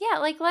 Yeah,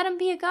 like let them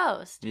be a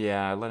ghost.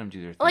 Yeah, let them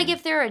do their thing. Like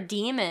if they're a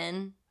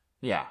demon...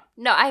 Yeah.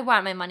 No, I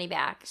want my money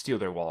back. Steal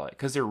their wallet,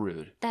 because they're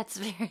rude. That's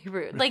very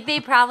rude. Like, they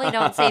probably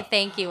don't say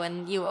thank you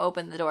when you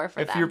open the door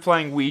for them. If you're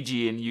playing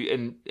Ouija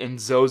and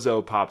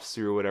Zozo pops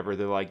through or whatever,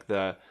 they're like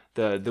the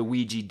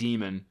Ouija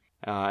demon,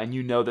 and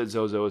you know that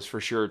Zozo is for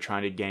sure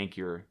trying to gank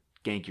your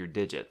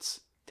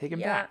digits. Take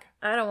him back.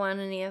 I don't want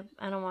any of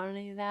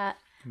that.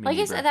 Like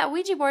I said, that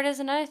Ouija board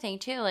is another thing,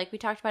 too. Like, we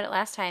talked about it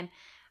last time.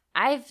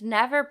 I've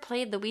never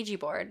played the Ouija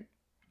board.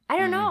 I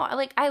don't know.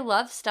 Like, I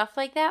love stuff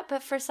like that,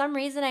 but for some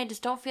reason, I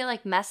just don't feel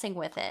like messing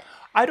with it.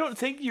 I don't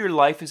think your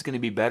life is going to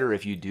be better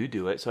if you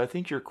do it, so I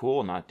think you're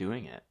cool not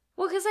doing it.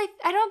 Well, because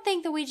I don't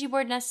think the Ouija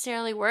board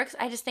necessarily works.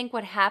 I just think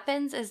what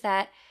happens is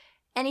that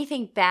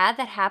anything bad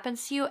that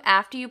happens to you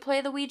after you play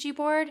the Ouija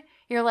board,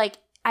 you're like,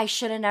 I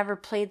should have never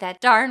played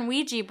that darn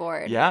Ouija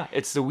board. Yeah,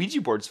 it's the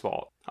Ouija board's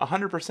fault.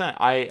 100%.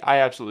 I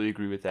absolutely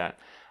agree with that.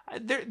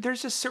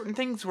 There's just certain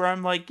things where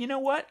I'm like, you know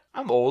what?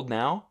 I'm old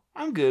now.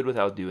 I'm good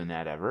without doing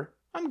that ever.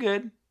 I'm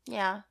good.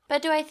 Yeah.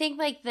 But do I think,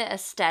 like, the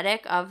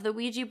aesthetic of the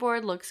Ouija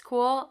board looks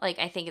cool? Like,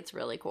 I think it's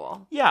really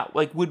cool. Yeah.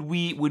 Like, would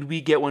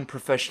we get one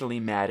professionally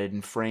matted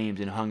and framed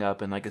and hung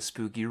up in, like, a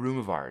spooky room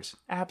of ours?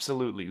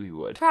 Absolutely, we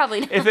would. Probably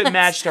not. If it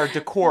matched our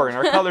decor and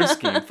our color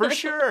scheme, for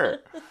sure.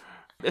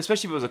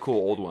 Especially if it was a cool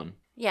old one.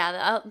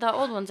 Yeah, the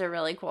old ones are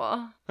really cool.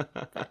 All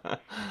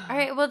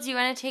right, well, do you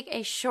want to take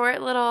a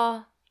short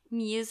little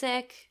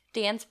music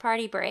dance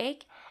party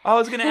break? I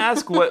was going to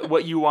ask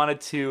what you wanted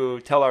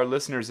to tell our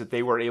listeners that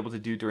they were able to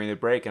do during the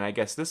break, and I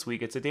guess this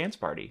week it's a dance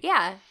party.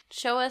 Yeah.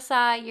 Show us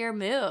your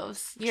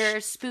moves,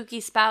 your spooky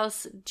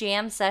spouse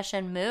jam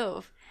session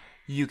move.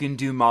 You can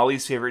do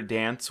Molly's favorite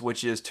dance,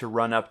 which is to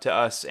run up to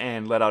us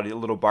and let out a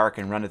little bark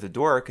and run at the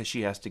door because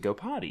she has to go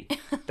potty.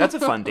 That's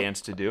a fun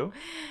dance to do.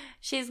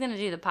 She's going to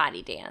do the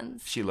potty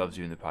dance. She loves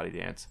doing the potty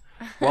dance.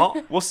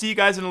 Well, we'll see you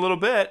guys in a little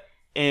bit.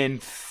 In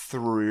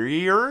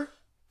 3,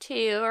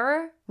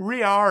 2,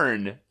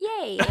 Riarn.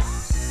 Yay.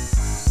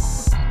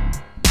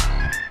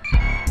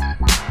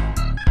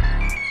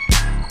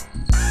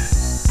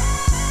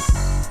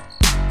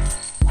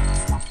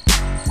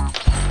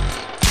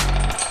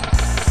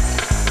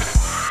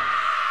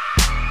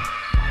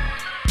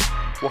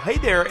 Well, hey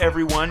there,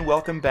 everyone.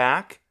 Welcome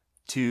back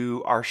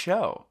to our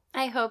show.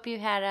 I hope you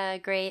had a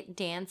great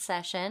dance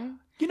session.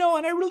 You know,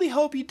 and I really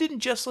hope you didn't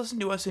just listen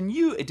to us and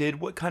you did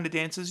what kind of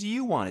dances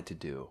you wanted to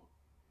do.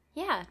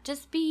 Yeah,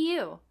 just be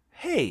you.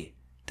 Hey,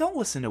 don't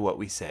listen to what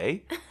we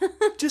say.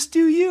 Just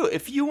do you.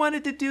 If you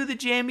wanted to do the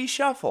jammy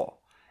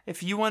shuffle,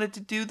 if you wanted to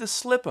do the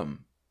slip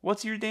 'em,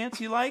 what's your dance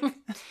you like?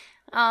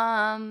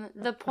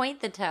 The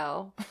point the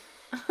toe.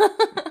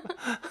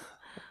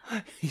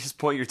 You just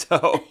point your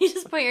toe. You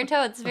just point your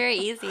toe. It's very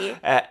easy.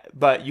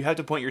 But you have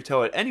to point your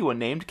toe at anyone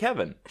named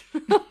Kevin.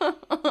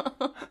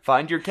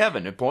 Find your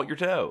Kevin and point your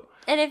toe.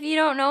 And if you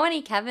don't know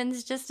any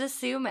Kevins, just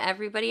assume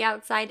everybody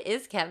outside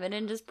is Kevin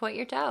and just point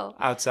your toe.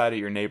 Outside of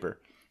your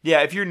neighbor.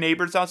 Yeah, if your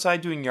neighbor's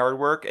outside doing yard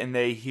work and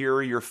they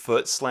hear your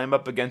foot slam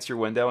up against your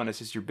window and it's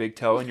just your big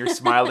toe and you're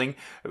smiling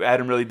at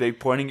them really big,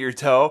 pointing at your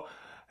toe,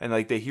 and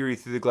like they hear you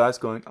through the glass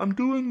going, I'm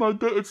doing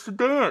it's the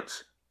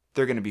dance.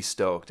 They're going to be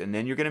stoked, and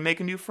then you're going to make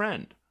a new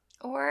friend.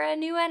 Or a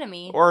new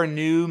enemy. Or a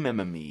new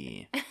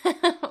meme.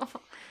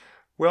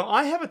 Well,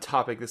 I have a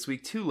topic this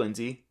week too,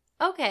 Lindsay.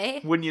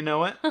 Okay. Wouldn't you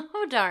know it?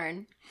 Oh,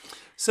 darn.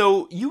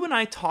 So, you and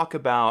I talk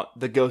about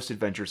the Ghost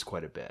Adventures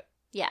quite a bit.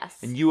 Yes.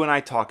 And you and I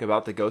talk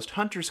about the Ghost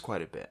Hunters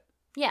quite a bit.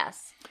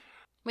 Yes.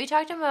 We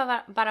talked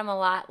about them a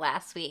lot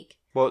last week.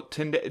 Well,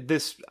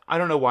 I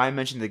don't know why I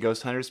mentioned the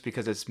Ghost Hunters,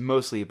 because it's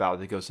mostly about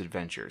the Ghost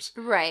Adventures.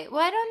 Right.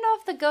 Well, I don't know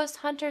if the Ghost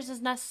Hunters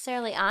is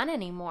necessarily on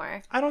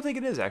anymore. I don't think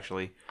it is,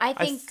 actually. I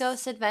think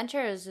Ghost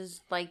Adventures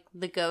is like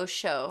the ghost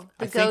show.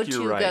 The I think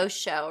go-to you're right. ghost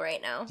show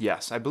right now.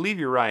 Yes, I believe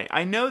you're right.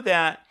 I know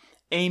that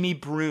Amy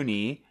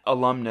Bruni,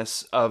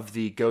 alumnus of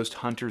the Ghost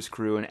Hunters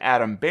crew, and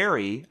Adam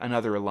Berry,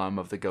 another alum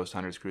of the Ghost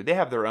Hunters crew, they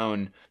have their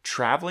own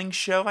traveling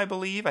show, I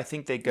believe. I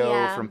think they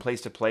go from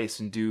place to place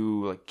and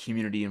do like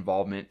community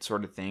involvement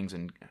sort of things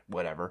and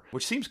whatever,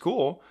 which seems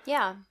cool.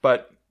 Yeah.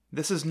 But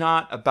this is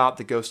not about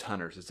the Ghost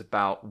Hunters. It's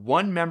about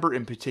one member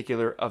in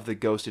particular of the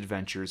Ghost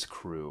Adventures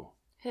crew.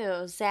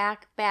 Who?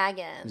 Zach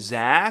Baggins.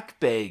 Zach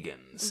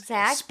Bagans.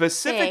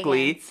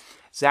 Specifically, Bagans.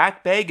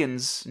 Zach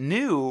Bagans'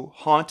 new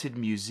haunted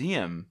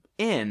museum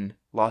in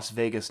Las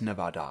Vegas,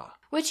 Nevada.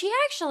 Which he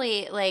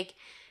actually, like,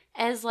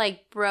 as,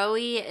 like,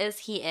 bro-y as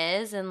he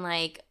is and,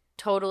 like,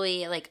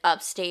 totally, like,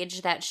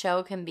 upstage that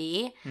show can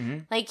be,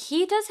 like,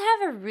 he does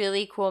have a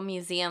really cool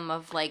museum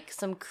of, like,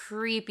 some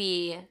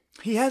creepy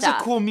He has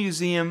stuff. a cool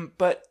museum,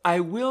 but I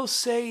will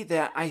say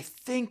that I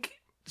think,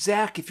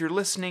 Zach, if you're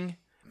listening,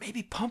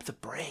 maybe pump the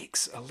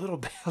brakes a little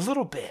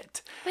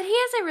bit. But he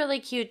has a really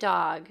cute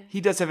dog.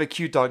 He does have a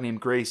cute dog named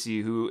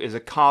Gracie, who is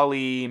a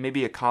collie,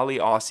 maybe a collie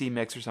Aussie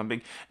mix or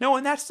something. No,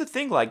 and that's the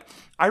thing. Like,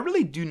 I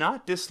really do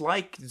not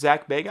dislike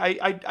Zach Bagans.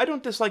 I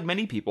don't dislike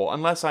many people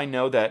unless I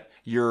know that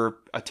you're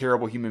a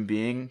terrible human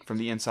being from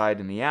the inside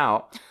and the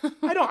out.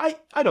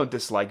 I don't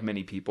dislike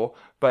many people,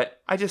 but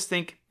I just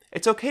think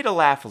it's okay to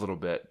laugh a little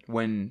bit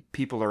when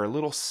people are a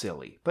little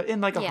silly, but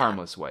in like a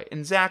harmless way.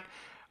 And Zach,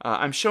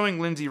 I'm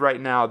showing Lindsay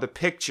right now the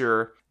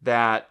picture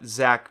that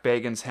Zach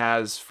Bagans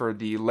has for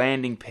the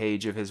landing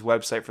page of his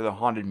website for the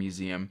Haunted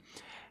Museum.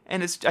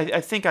 And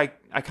I think I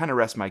kind of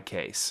rest my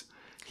case.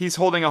 He's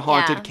holding a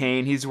haunted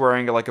cane. He's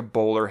wearing like a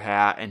bowler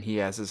hat, and he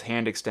has his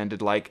hand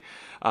extended like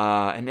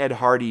an Ed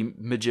Hardy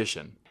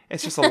magician.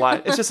 It's just a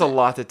lot. It's just a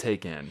lot to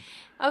take in.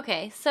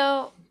 Okay,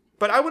 so...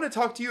 But I want to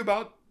talk to you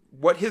about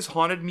what his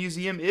haunted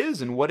museum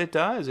is and what it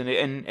does,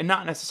 and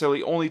not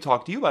necessarily only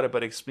talk to you about it,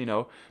 but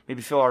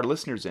maybe fill our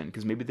listeners in,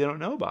 because maybe they don't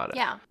know about it.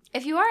 Yeah.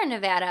 If you are in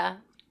Nevada,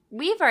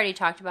 we've already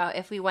talked about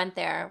if we went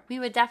there, we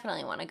would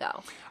definitely want to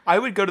go. I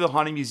would go to the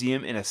haunted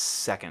museum in a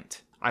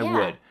second. I Yeah.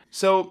 would.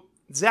 So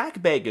Zach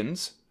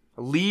Bagans,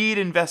 lead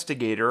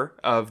investigator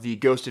of the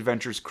Ghost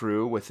Adventures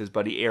crew with his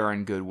buddy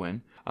Aaron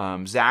Goodwin.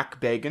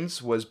 Zach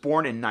Bagans was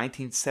born in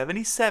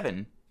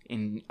 1977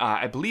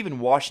 I believe in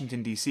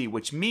Washington, D.C.,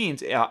 which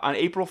means on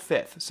April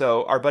 5th.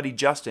 So our buddy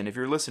Justin, if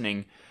you're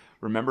listening,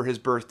 remember his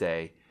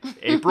birthday.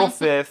 April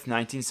 5th,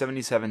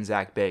 1977,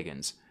 Zach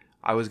Bagans.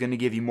 I was going to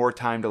give you more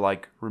time to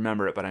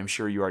remember it, but I'm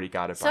sure you already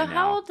got it by now. So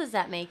how old does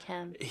that make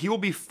him? He will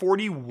be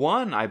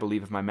 41, I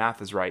believe, if my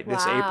math is right,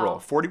 this April.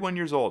 41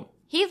 years old.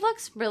 He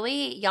looks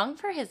really young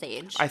for his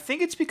age. I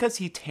think it's because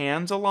he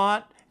tans a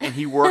lot and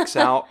he works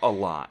out a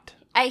lot.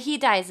 He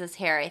dyes his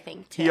hair, I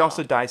think, too. He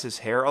also dyes his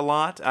hair a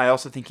lot. I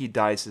also think he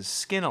dyes his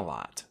skin a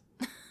lot.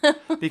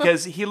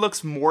 Because he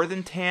looks more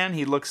than tan.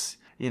 He looks,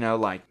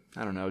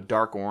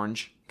 dark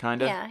orange,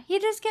 kind of. Yeah,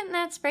 he's just getting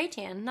that spray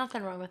tan.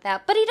 Nothing wrong with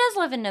that. But he does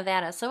live in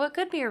Nevada, so it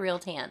could be a real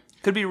tan.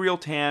 Could be a real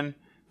tan,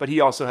 but he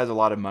also has a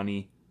lot of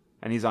money,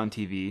 and he's on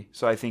TV.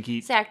 So I think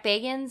Zach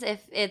Bagans,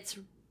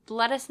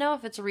 let us know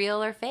if it's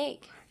real or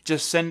fake.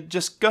 Just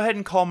go ahead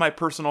and call my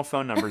personal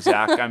phone number,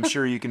 Zach. I'm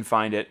sure you can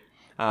find it.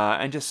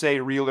 And just say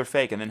real or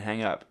fake and then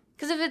hang up.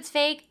 Because if it's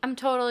fake, I'm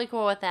totally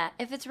cool with that.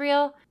 If it's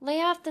real, lay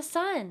off the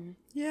sun.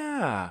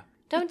 Yeah.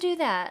 Don't do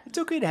that. It's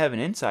okay to have an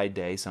inside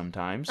day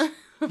sometimes.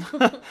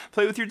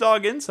 Play with your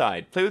dog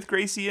inside. Play with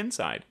Gracie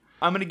inside.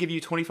 I'm going to give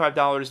you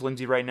 $25,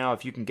 Lindsay, right now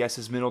if you can guess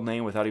his middle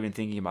name without even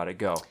thinking about it.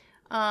 Go.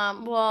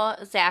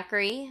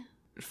 Zachary.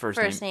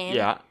 First name.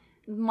 Yeah.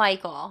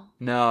 Michael.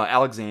 No,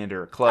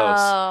 Alexander. Close.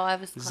 Oh, I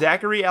was close.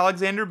 Zachary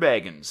Alexander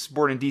Bagans,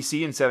 born in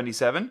D.C. in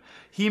 1977.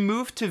 He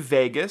moved to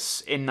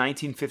Vegas in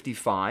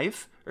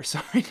 1995.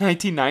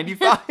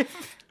 1995.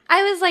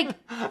 I was like,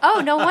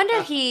 oh, no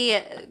wonder he,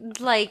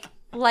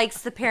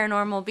 likes the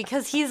paranormal,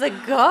 because he's a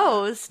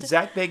ghost.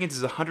 Zach Bagans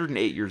is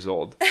 108 years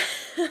old.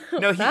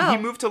 No, he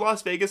moved to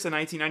Las Vegas in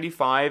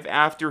 1995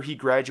 after he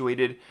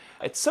graduated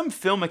at some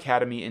film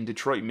academy in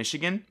Detroit,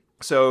 Michigan.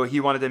 So he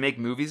wanted to make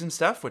movies and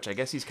stuff, which I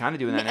guess he's kind of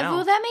doing that now.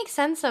 Well, that makes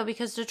sense, though,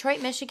 because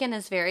Detroit, Michigan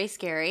is very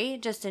scary,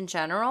 just in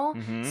general.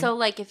 Mm-hmm.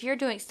 So, if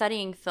you're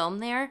studying film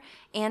there,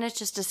 and it's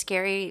just a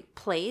scary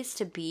place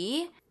to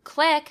be,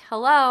 click,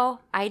 hello,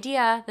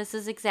 idea, this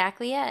is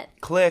exactly it.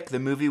 Click, the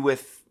movie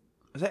with,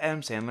 was that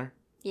Adam Sandler?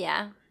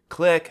 Yeah.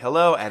 Click,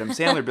 hello, Adam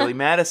Sandler, Billy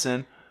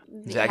Madison,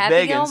 Zach Happy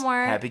Bagans,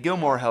 Gilmore. Happy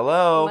Gilmore,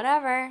 hello.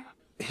 Whatever.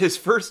 His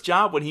first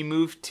job when he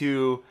moved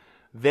to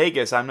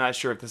Vegas, I'm not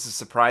sure if this is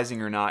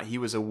surprising or not, he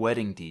was a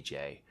wedding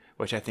DJ,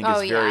 which I think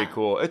is very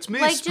cool. It's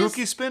me, like,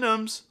 Spooky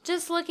Spin'ems.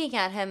 Just looking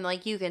at him,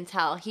 like, you can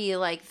tell he,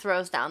 like,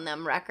 throws down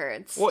them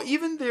records. Well,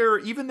 even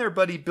their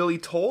buddy Billy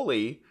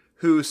Tolley,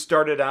 who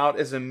started out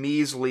as a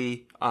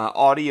measly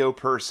audio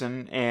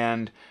person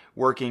and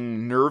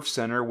working Nerve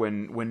Center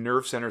when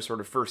Nerve Center sort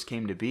of first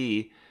came to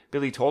be,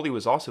 Billy Tolley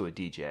was also a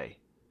DJ.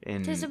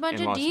 There's a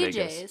bunch of Las DJs.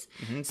 Vegas.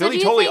 Mm-hmm. So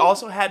Billy Tolley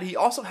also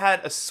had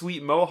a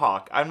sweet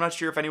mohawk. I'm not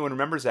sure if anyone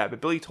remembers that, but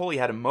Billy Tolley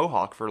had a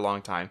mohawk for a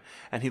long time,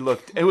 and he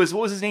looked. What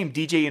was his name?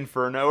 DJ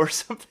Inferno or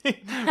something?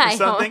 I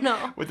don't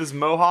know. With his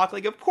mohawk,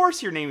 like of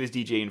course your name is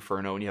DJ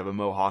Inferno and you have a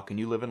mohawk and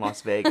you live in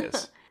Las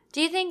Vegas.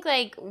 Do you think,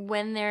 like,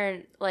 when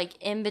they're,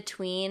 like, in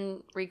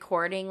between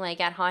recording, like,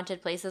 at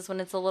haunted places,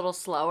 when it's a little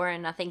slower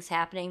and nothing's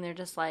happening, they're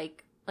just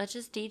like, let's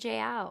just DJ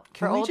out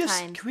for old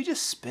times. Can we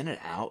just spin it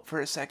out for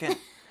a second?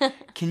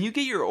 Can you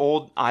get your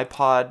old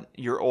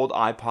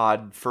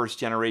iPod first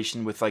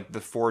generation with like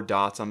the 4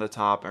 dots on the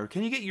top, or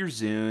can you get your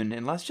Zune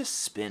and let's just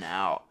spin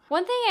out?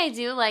 One thing I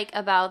do like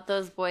about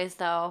those boys,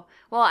 though,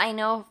 well, I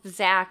know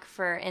Zach,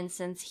 for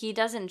instance, he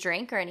doesn't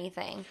drink or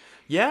anything.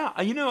 Yeah,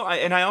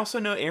 and I also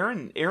know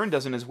Aaron. Aaron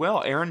doesn't as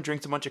well. Aaron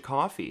drinks a bunch of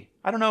coffee.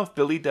 I don't know if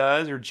Billy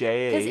does or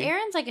Jay. Because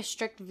Aaron's like a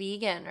strict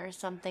vegan or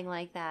something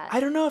like that. I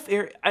don't know if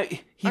Aaron.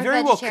 He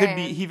very well could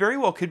be. He very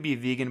well could be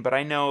vegan, but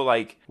I know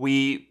like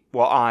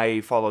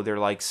I follow their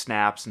like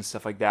snaps and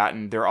stuff like that,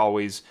 and they're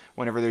always,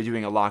 whenever they're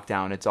doing a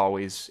lockdown, it's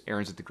always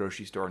Aaron's at the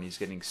grocery store and he's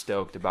getting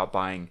stoked about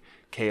buying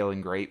kale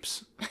and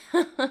grapes.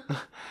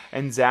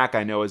 And Zach,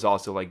 I know, is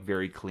also like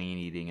very clean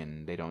eating,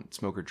 and they don't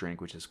smoke or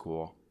drink, which is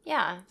cool.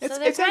 Yeah, so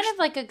they're kind of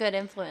like a good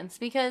influence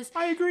because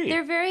I agree.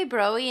 They're very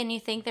bro-y and you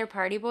think they're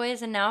party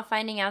boys, and now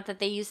finding out that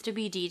they used to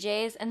be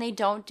DJs and they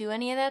don't do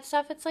any of that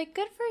stuff, it's like,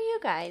 good for you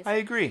guys. I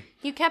agree.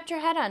 You kept your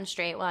head on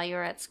straight while you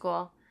were at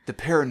school. The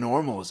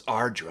paranormal is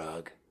our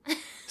drug.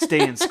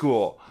 Stay in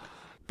school.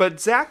 But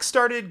Zach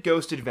started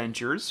Ghost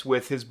Adventures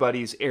with his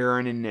buddies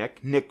Aaron and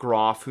Nick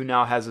Groff, who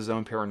now has his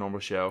own paranormal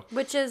show.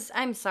 Which is,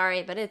 I'm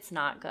sorry, but it's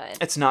not good.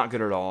 It's not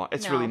good at all.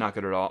 It's really not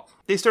good at all.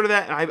 They started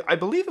that, and I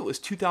believe it was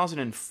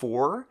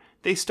 2004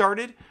 they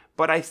started,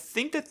 but I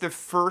think that the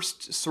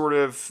first sort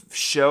of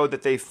show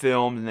that they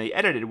filmed and they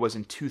edited was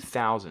in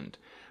 2000.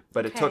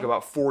 But it took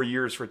about 4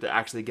 years for it to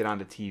actually get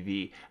onto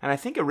TV. And I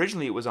think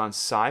originally it was on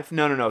Sci-Fi.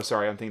 No,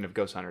 sorry, I'm thinking of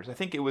Ghost Hunters. I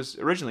think it was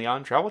originally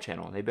on Travel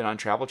Channel. They've been on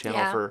Travel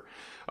Channel for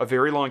a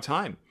very long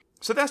time.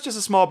 So that's just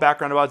a small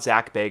background about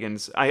Zach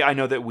Bagans. I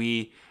know that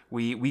we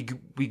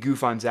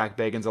goof on Zach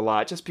Bagans a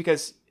lot just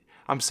because,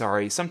 I'm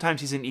sorry, sometimes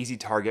he's an easy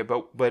target,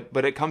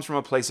 but it comes from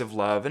a place of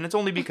love, and it's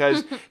only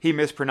because he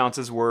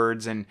mispronounces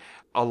words and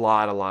a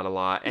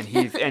lot, and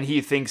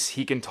he thinks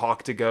he can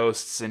talk to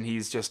ghosts, and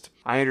he's just,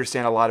 I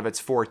understand a lot of it's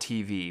for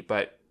TV,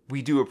 but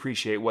we do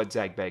appreciate what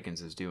Zach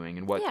Bagans is doing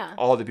and what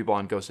all the people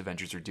on Ghost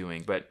Adventures are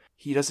doing, but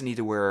he doesn't need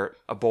to wear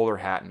a bowler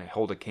hat and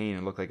hold a cane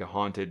and look like a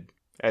haunted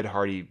Ed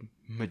Hardy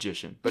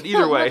magician. But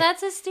either way, well,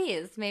 that's his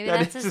steez. Maybe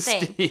that's his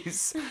thing.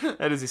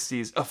 That is his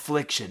steez.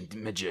 Affliction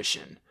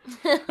magician.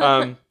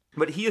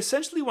 But he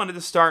essentially wanted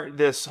to start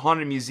this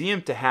haunted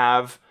museum to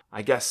have,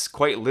 I guess,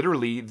 quite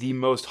literally, the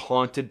most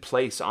haunted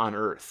place on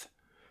Earth.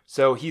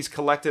 So he's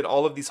collected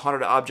all of these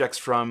haunted objects,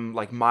 from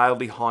like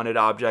mildly haunted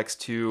objects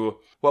to,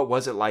 what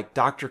was it, like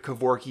Dr.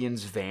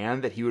 Kevorkian's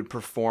van that he would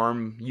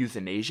perform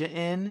euthanasia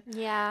in?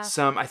 Yeah.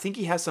 I think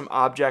he has some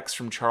objects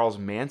from Charles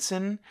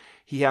Manson.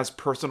 He has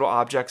personal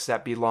objects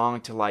that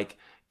belong to like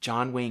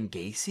John Wayne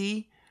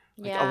Gacy.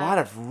 Like a lot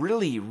of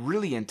really,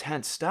 really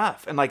intense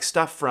stuff. And like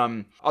stuff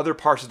from other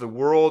parts of the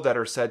world that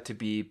are said to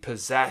be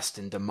possessed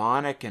and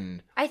demonic.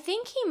 And I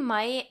think he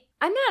might,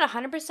 I'm not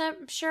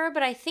 100% sure,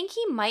 but I think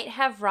he might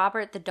have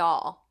Robert the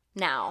doll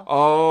now.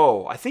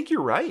 Oh, I think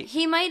you're right.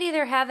 He might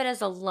either have it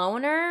as a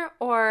loaner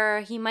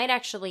or he might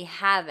actually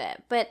have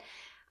it. But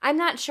I'm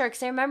not sure,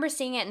 because I remember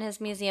seeing it in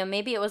his museum.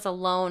 Maybe it was a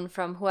loan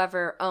from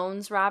whoever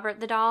owns Robert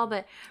the doll.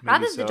 But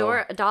Robert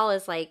the doll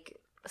is like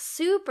a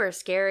super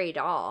scary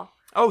doll.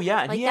 Oh yeah,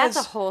 and like that's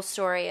a whole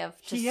story of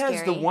just he has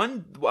scary. the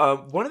one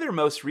of their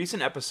most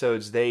recent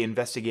episodes. They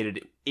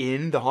investigated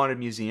in the haunted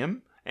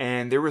museum,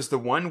 and there was the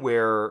one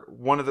where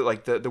one of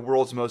the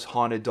world's most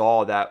haunted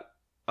doll that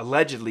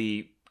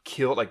allegedly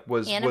killed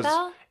was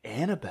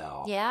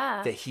Annabelle.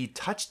 Yeah, that he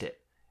touched it,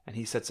 and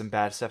he said some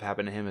bad stuff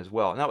happened to him as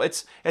well. Now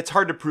it's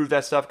hard to prove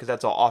that stuff because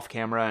that's all off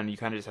camera, and you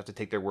kind of just have to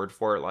take their word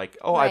for it. Like,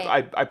 oh,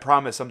 right. I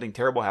promise something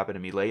terrible happened to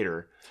me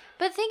later.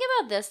 But think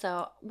about this,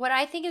 though. What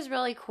I think is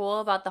really cool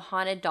about the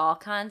haunted doll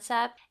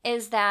concept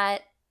is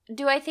that,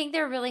 do I think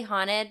they're really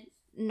haunted?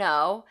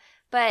 No.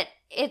 But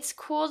it's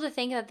cool to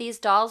think that these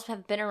dolls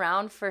have been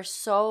around for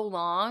so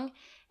long,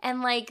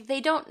 and, like,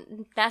 they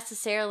don't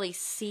necessarily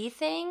see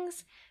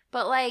things,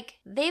 but, like,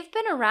 they've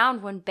been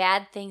around when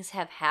bad things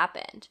have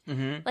happened.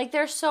 Mm-hmm. Like,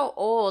 they're so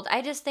old.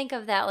 I just think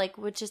of that, like,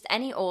 with just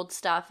any old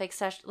stuff,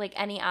 like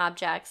any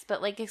objects,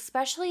 but, like,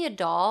 especially a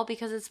doll,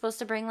 because it's supposed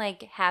to bring,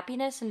 like,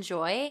 happiness and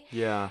joy.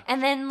 Yeah.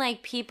 And then,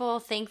 like, people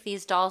think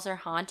these dolls are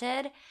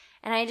haunted,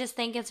 and I just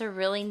think it's a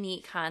really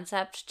neat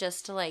concept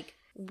just to, like,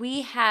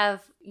 we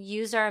have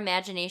used our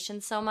imagination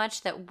so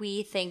much that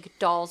we think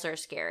dolls are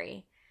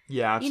scary.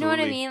 Yeah, You know absolutely. what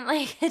I mean?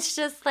 Like, it's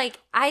just like,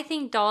 I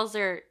think dolls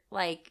are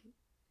like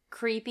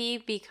creepy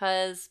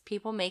because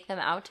people make them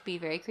out to be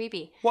very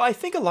creepy. Well, I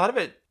think a lot of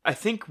it. I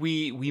think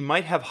we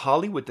might have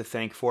Hollywood to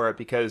thank for it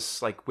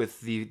because, like, with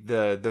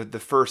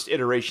the first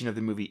iteration of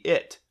the movie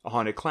It, A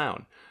Haunted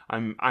Clown.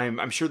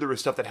 I'm sure there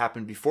was stuff that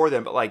happened before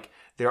then, but like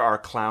there are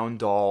clown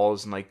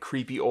dolls and like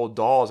creepy old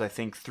dolls. I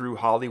think through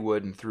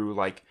Hollywood and through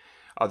like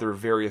other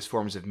various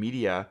forms of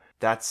media.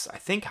 That's I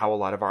think how a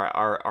lot of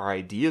our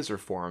ideas are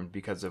formed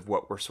because of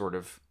what we're sort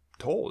of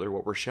told or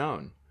what we're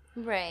shown.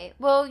 Right.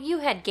 Well, you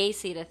had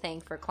Gacy to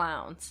thank for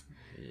clowns.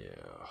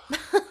 Yeah.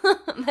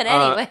 But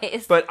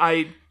anyways. But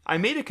I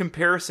made a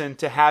comparison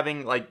to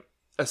having like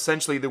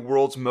essentially the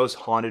world's most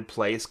haunted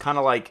place, kind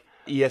of like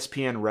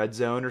ESPN Red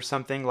Zone or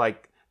something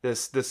like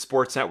this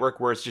sports network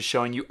where it's just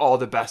showing you all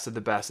the best of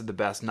the best of the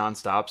best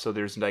nonstop. So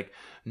there's like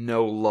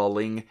no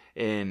lulling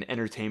in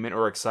entertainment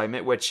or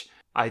excitement, which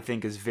I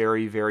think is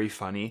very, very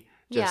funny.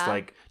 Just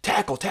like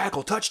tackle,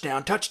 tackle,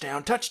 touchdown,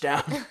 touchdown,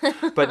 touchdown.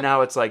 But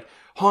now it's like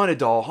haunted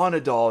doll,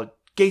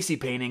 Gacy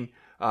painting,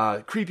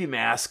 creepy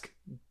mask,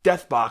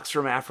 death box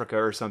from Africa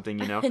or something,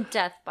 you know.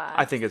 Death box.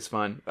 I think it's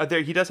fun.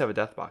 There, he does have a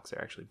death box there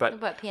actually,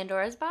 but what,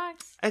 Pandora's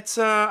box? it's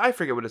I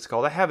forget what it's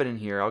called. I have it in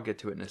here. I'll get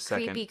to it in a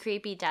second.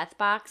 Creepy death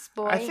box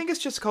boy. I think it's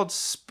just called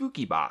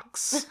Spooky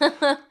Box.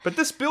 But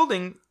this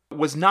building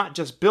was not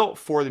just built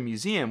for the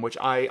museum, which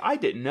I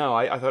didn't know.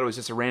 I thought it was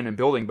just a random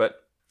building, but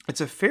it's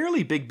a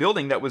fairly big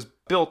building that was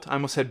built. I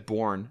almost said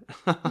born.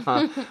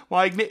 Well,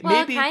 maybe it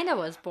kind of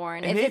was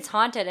born. If maybe- it's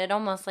haunted, it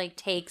almost like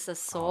takes a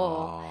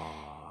soul.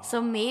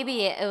 So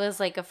maybe it was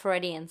like a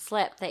Freudian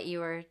slip that you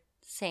were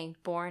saying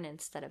born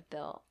instead of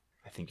built.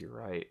 I think you're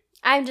right.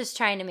 I'm just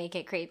trying to make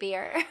it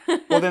creepier.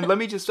 Well, then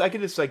I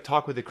could just like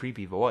talk with a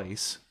creepy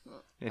voice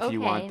if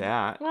you want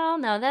that. Well,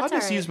 no, that's I'll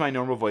just all right. use my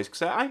normal voice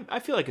because I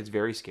feel like it's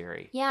very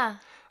scary. Yeah.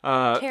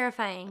 Uh,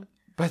 Terrifying.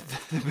 But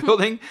the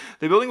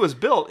building was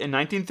built in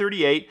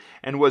 1938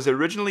 and was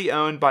originally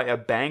owned by a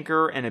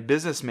banker and a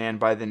businessman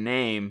by the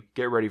name,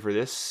 get ready for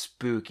this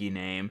spooky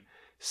name,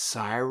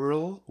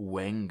 Cyril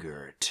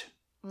Wengert.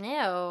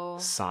 No.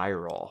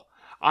 Cyril.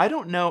 I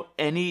don't know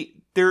any.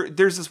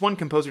 There's this one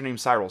composer named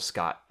Cyril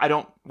Scott.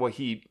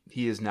 He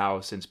is now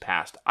since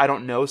passed. I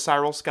don't know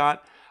Cyril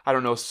Scott. I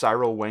don't know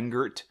Cyril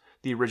Wengert,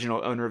 the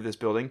original owner of this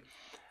building.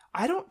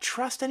 I don't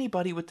trust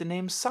anybody with the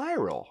name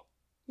Cyril.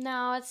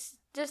 No, it's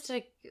just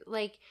a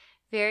like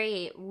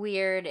very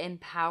weird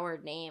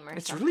empowered name or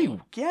It's something. really,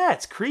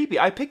 it's creepy.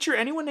 I picture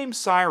anyone named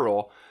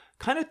Cyril,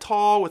 kind of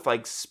tall with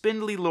like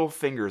spindly little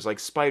fingers, like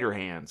spider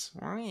hands.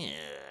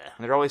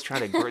 They're always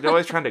trying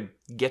to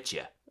get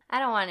you. I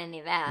don't want any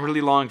of that.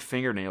 Really long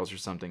fingernails or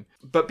something.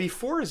 But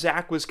before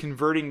Zach was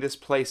converting this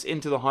place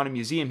into the Haunted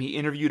Museum, he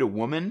interviewed a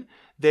woman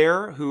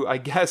there who, I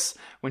guess,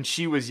 when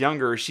she was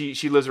younger, she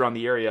lives around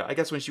the area. I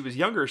guess when she was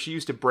younger, she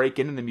used to break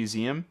into the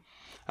museum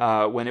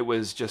when it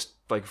was just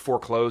like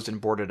foreclosed and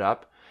boarded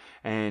up.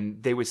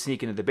 And they would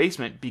sneak into the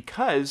basement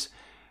because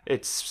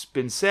it's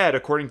been said,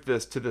 according to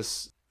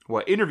this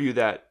interview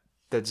that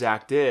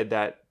Zach did,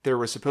 that there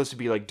was supposed to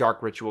be like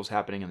dark rituals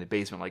happening in the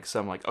basement, like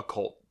some like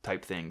occult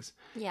type things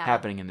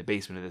happening in the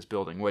basement of this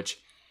building. Which,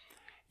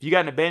 if you got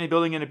an abandoned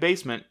building in a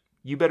basement,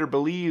 you better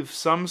believe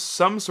some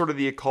sort of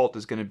the occult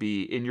is going to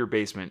be in your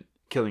basement,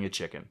 killing a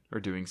chicken or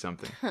doing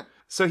something.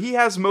 So he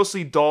has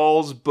mostly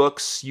dolls,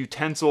 books,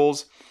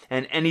 utensils,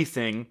 and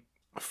anything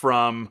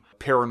from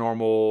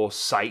paranormal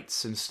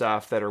sites and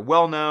stuff that are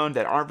well known,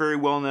 that aren't very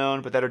well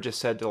known, but that are just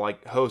said to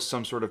like host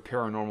some sort of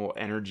paranormal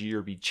energy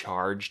or be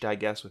charged, I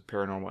guess, with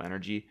paranormal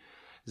energy.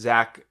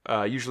 Zach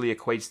usually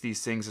equates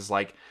these things as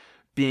like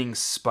being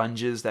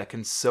sponges that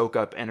can soak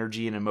up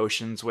energy and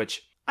emotions,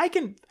 which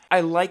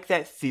I like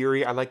that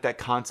theory, I like that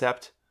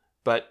concept,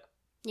 but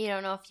You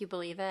don't know if you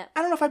believe it.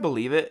 I don't know if I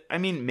believe it. I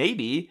mean,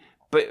 maybe,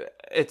 but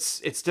it's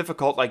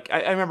difficult. Like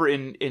I remember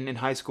in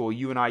high school,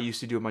 you and I used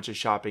to do a bunch of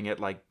shopping at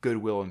like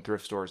Goodwill and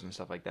thrift stores and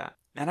stuff like that.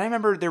 And I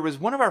remember there was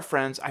one of our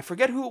friends, I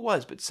forget who it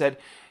was, but said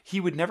he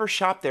would never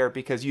shop there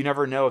because you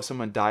never know if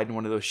someone died in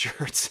one of those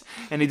shirts,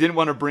 and he didn't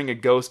want to bring a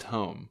ghost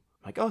home.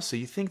 Like, oh, so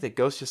you think that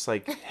ghosts just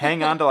like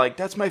hang on to like,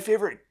 that's my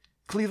favorite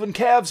Cleveland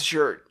Cavs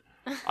shirt.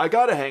 I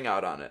gotta hang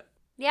out on it.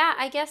 Yeah,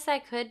 I guess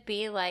that could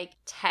be like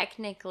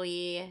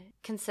technically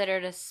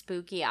considered a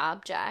spooky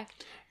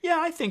object. Yeah,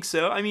 I think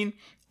so. I mean,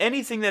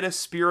 anything that a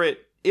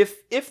spirit,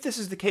 if this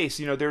is the case,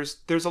 you know,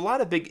 there's a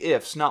lot of big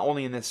ifs, not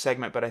only in this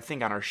segment, but I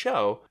think on our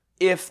show.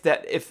 If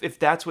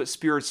that's what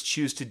spirits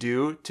choose to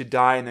do, to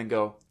die and then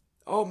go,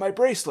 oh, my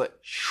bracelet,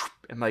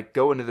 and like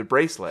go into the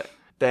bracelet,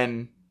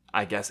 then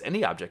I guess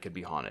any object could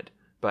be haunted.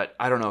 But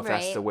I don't know if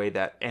that's the way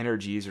that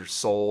energies or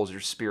souls or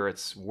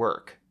spirits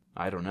work.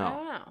 I don't know. I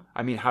don't know.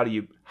 I mean, how do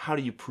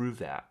you prove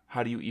that?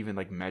 How do you even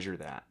like measure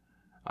that?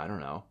 I don't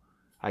know.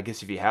 I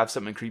guess if you have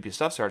something creepy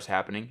stuff starts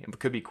happening, it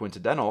could be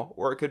coincidental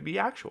or it could be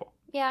actual.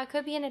 Yeah, it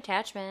could be an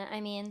attachment.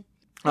 I mean,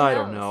 I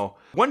don't know.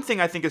 One thing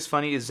I think is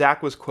funny is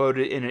Zach was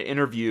quoted in an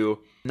interview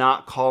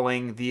not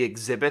calling the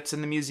exhibits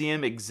in the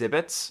museum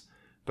exhibits,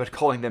 but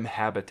calling them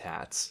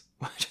habitats.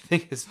 which I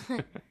think is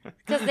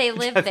because they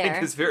live I there.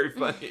 think is very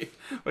funny.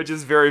 Which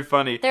is very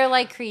funny. They're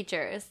like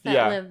creatures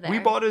that live there. We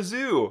bought a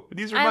zoo.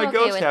 These are I'm my okay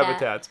ghost with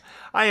habitats.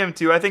 I am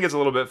too. I think it's a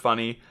little bit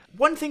funny.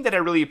 One thing that I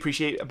really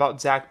appreciate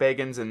about Zach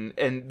Bagans,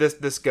 and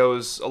this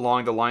goes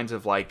along the lines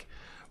of like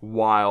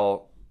why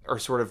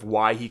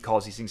he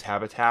calls these things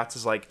habitats,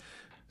 is like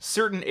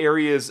certain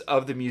areas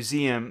of the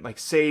museum, like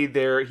say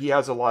he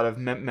has a lot of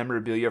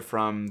memorabilia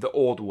from the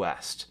Old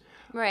West,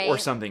 right, or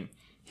something.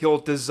 He'll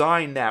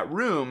design that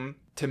room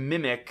to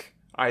mimic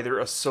either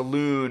a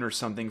saloon or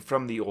something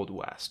from the Old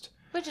West.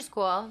 Which is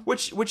cool.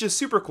 Which is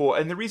super cool.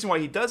 And the reason why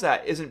he does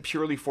that isn't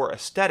purely for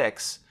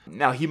aesthetics.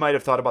 Now, he might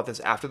have thought about this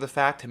after the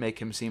fact to make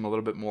him seem a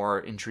little bit more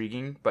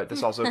intriguing, but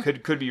this also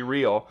could be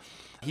real.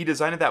 He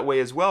designed it that way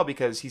as well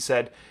because he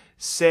said,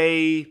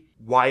 say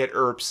Wyatt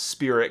Earp's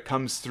spirit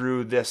comes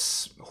through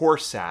this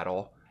horse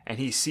saddle and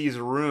he sees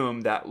a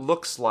room that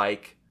looks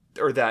like,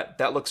 or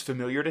that looks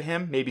familiar to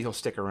him, maybe he'll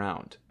stick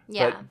around.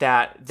 Yeah. But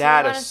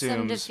that assumes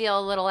him to feel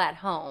a little at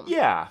home.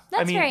 Yeah.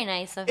 That's very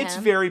nice of him. It's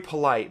very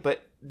polite,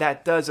 but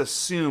that does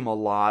assume a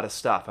lot of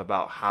stuff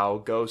about how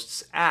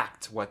ghosts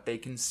act, what they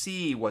can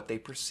see, what they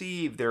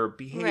perceive, their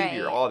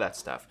behavior, all that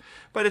stuff.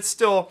 But it's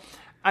still,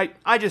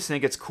 I just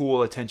think it's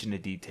cool attention to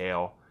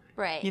detail.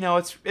 Right. You know,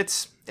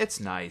 it's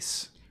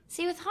nice.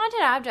 See, with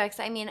haunted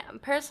objects, I mean,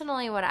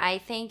 personally, what I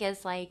think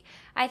is like,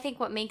 I think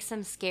what makes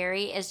them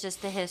scary is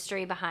just the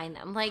history behind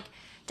them. Like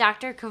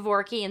Dr.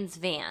 Kevorkian's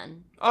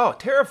van. Oh,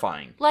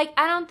 terrifying. Like,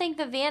 I don't think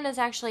the van is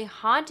actually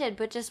haunted,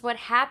 but just what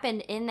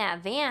happened in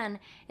that van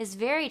is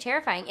very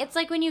terrifying. It's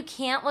like when you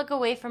can't look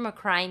away from a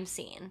crime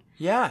scene.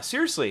 Yeah,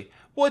 seriously.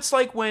 Well, it's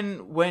like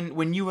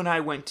when you and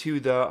I went to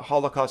the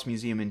Holocaust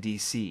Museum in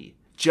D.C.,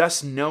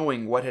 just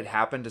knowing what had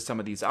happened to some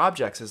of these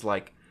objects is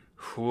like,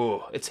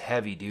 whew, it's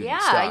heavy duty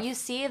stuff. Yeah, you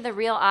see the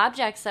real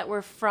objects that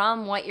were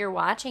from what you're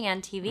watching on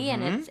TV,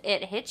 and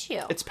it hits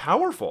you. It's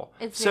powerful.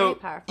 It's very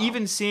powerful.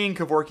 Even seeing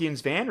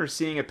Kevorkian's van or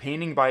seeing a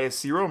painting by a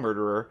serial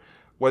murderer,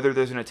 whether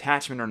there's an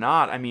attachment or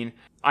not, I mean,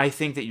 I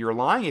think that you're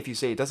lying if you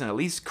say it doesn't at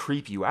least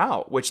creep you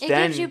out, which it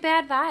then gives you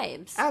bad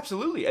vibes.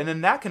 Absolutely. And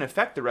then that can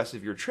affect the rest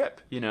of your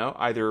trip,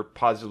 either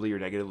positively or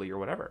negatively or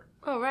whatever.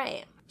 Oh,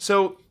 right.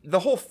 So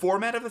the whole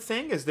format of the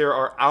thing is there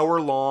are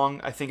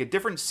a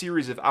different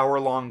series of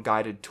hour-long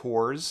guided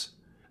tours,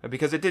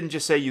 because it didn't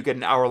just say you get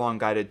an hour-long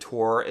guided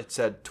tour; it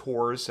said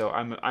tours. So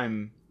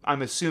I'm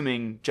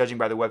assuming, judging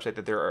by the website,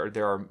 that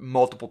there are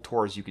multiple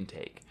tours you can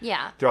take.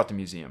 Yeah. Throughout the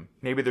museum.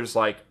 Maybe there's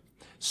like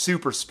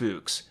super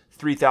spooks,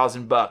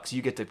 $3,000.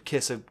 You get to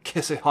kiss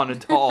a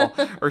haunted doll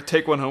or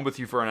take one home with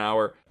you for an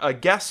hour.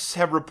 Guests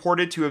have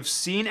reported to have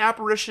seen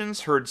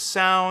apparitions, heard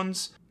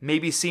sounds,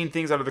 maybe seen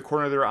things out of the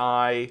corner of their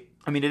eye.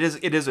 I mean, it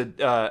is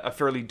a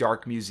fairly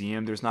dark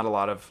museum. There's not a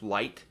lot of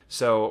light,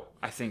 so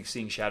I think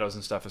seeing shadows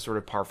and stuff is sort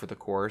of par for the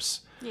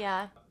course.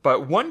 Yeah.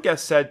 But one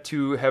guest said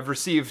to have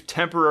received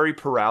temporary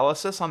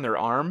paralysis on their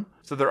arm,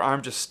 so their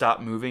arm just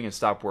stopped moving and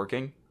stopped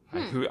working.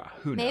 Who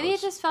knows? Maybe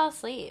it just fell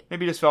asleep.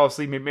 Maybe it just fell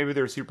asleep. Maybe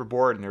they were super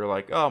bored and they were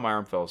like, "Oh, my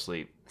arm fell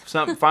asleep."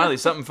 Finally,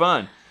 something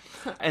fun.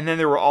 And then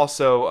there were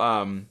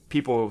also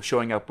people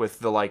showing up with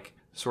the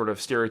sort of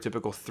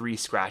stereotypical 3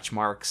 scratch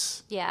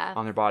marks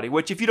on their body,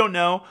 which, if you don't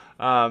know,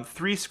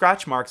 3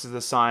 scratch marks is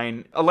a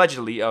sign,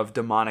 allegedly, of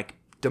demonic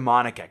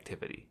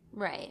activity.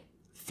 Right.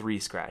 3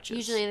 scratches.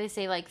 Usually they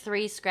say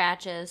 3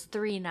 scratches,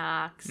 3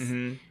 knocks.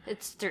 Mm-hmm.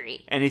 It's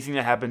 3. Anything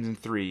that happens in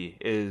 3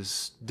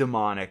 is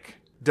demonic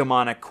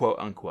quote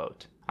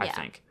unquote, I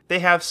think. They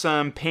have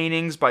some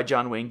paintings by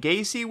John Wayne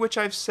Gacy, which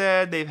I've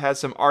said. They've had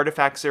some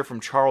artifacts there from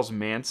Charles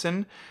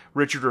Manson,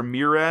 Richard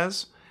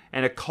Ramirez,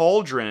 and a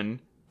cauldron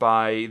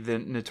by the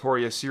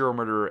notorious serial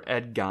murderer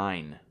Ed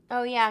Gein.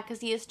 Oh, yeah, because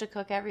he used to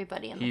cook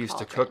everybody in the He used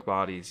cauldron. to cook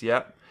bodies,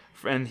 yep.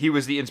 And he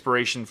was the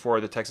inspiration for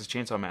the Texas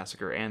Chainsaw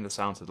Massacre and the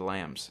Silence of the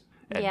Lambs.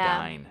 Ed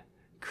Gein.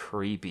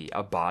 Creepy.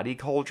 A body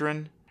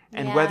cauldron?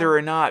 And whether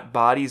or not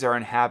bodies are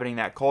inhabiting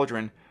that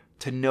cauldron,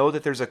 to know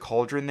that there's a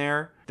cauldron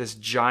there, this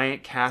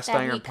giant cast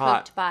iron pot. That he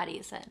cooked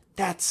bodies in.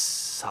 That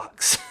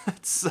sucks.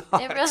 That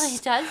sucks. It really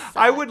does suck.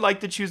 I would like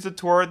to choose the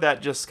tour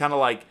that just kind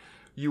of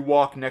you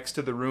walk next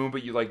to the room,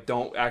 but you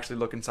don't actually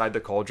look inside the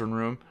cauldron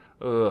room.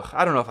 Ugh,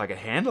 I don't know if I could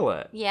handle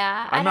it.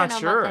 Yeah, I'm I don't not know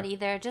sure about that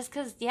either. Just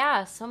because,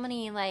 so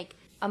many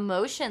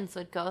emotions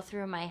would go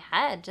through my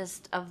head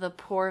just of the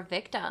poor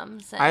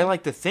victims. I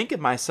like to think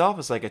of myself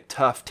as a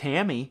tough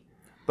Tammy,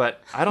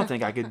 but I don't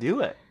think I could do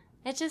it.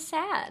 It's just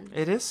sad.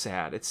 It is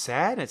sad. It's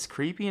sad, and it's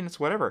creepy, and it's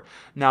whatever.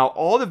 Now,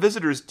 all the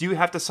visitors do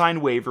have to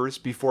sign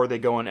waivers before they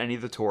go on any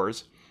of the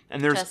tours.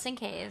 And there's just in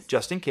case.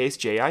 Just in case,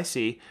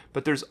 JIC.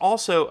 But there's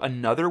also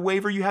another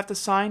waiver you have to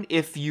sign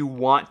if you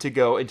want to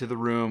go into the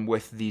room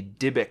with the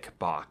Dybbuk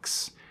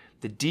box.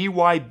 The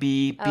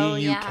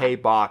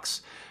DYBBUK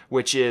box,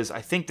 which is,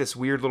 I think, this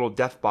weird little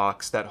death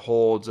box that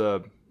holds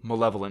a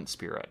malevolent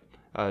spirit.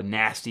 A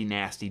nasty,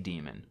 nasty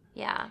demon.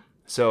 Yeah.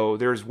 So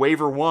there's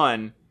waiver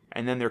 1,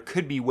 and then there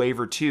could be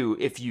waiver 2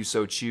 if you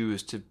so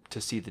choose to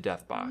see the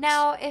death box.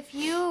 Now, if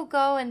you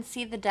go and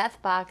see the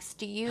death box,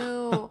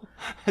 does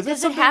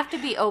it have to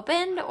be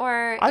opened,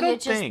 or I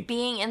don't just think.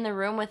 being in the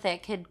room with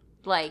it could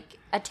like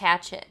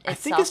attach it I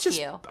think itself it's just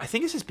to you. I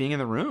think it's just being in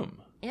the room.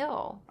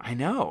 Ew. I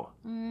know.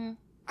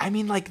 I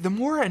mean, like, the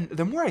more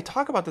I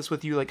talk about this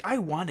with you, like, I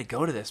want to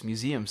go to this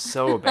museum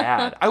so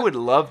bad. I would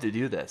love to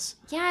do this.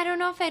 Yeah, I don't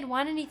know if I'd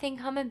want anything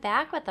coming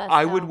back with us.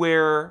 I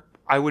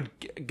though.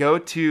 would go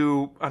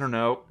to, I don't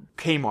know,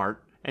 Kmart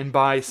and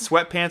buy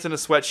sweatpants and a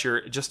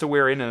sweatshirt just to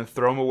wear in and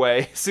throw them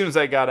away as soon as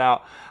I got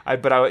out. I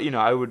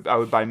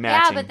would buy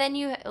matching. Yeah, but then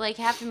you like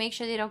have to make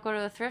sure they don't go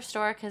to a thrift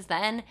store because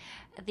then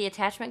the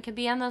attachment could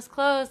be on those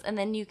clothes, and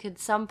then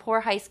some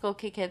poor high school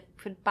kid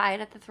could buy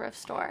it at the thrift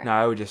store. No,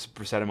 I would just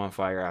set them on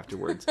fire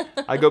afterwards.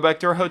 I go back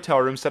to our hotel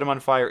room, set them on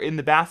fire in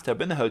the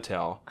bathtub in the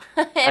hotel,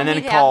 and then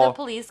we'd call have the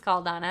police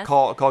called on us.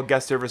 call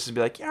guest services and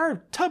be like, "Yeah,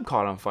 our tub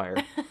caught on fire."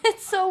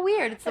 It's so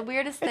weird. It's the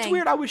weirdest thing. It's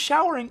weird. I was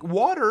showering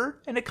water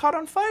and it caught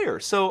on fire.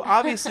 So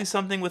obviously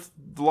something with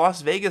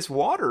Las Vegas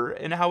water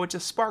and how it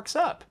just sparks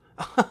up.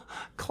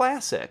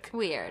 Classic.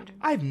 Weird.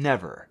 I've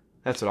never.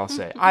 That's what I'll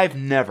say. I've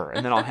never.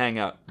 And then I'll hang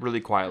up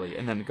really quietly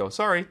and then go,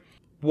 sorry.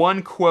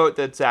 One quote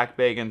that Zach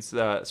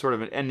Bagans, sort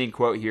of an ending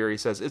quote here, he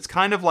says, it's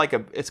kind of like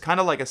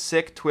a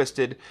sick,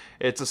 twisted,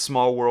 It's a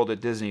Small World at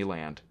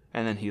Disneyland.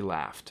 And then he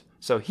laughed.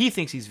 So he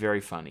thinks he's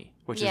very funny,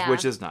 which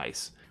is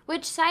nice.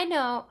 Which, side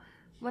note,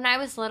 when I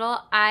was little,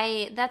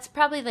 that's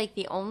probably like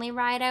the only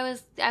ride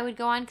I would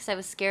go on because I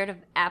was scared of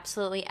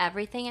absolutely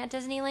everything at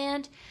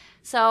Disneyland.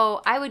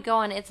 So I would go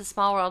on It's a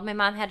Small World. My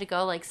mom had to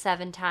go like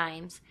 7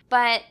 times.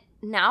 But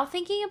now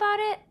thinking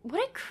about it,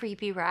 what a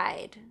creepy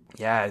ride.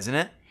 Yeah, isn't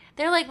it?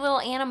 They're like little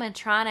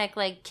animatronic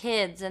like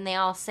kids, and they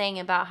all sing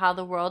about how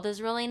the world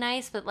is really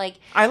nice. But like,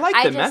 I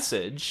like the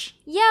message.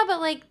 Yeah,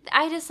 but like,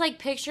 I just like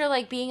picture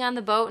like being on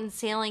the boat and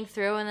sailing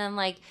through, and then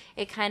like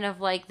it kind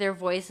of like their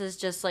voices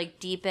just like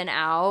deepen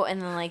out,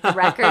 and then like the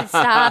record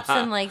stops,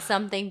 and like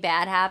something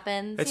bad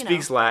happens. It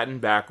speaks Latin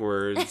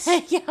backwards.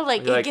 Yeah,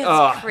 like You're it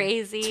gets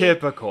crazy.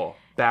 Typical.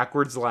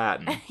 Backwards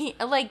Latin.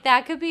 Like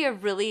that could be a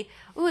really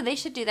they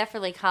should do that for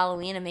like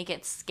Halloween and make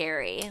it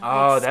scary.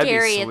 Oh, like, that'd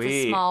scary, be sweet.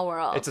 It's a Small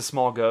World. It's a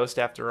small ghost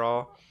after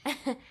all.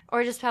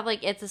 Or just have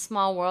like It's a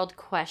Small World ?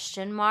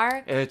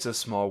 It's a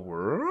small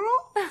world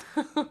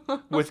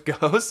with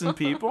ghosts and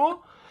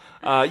people.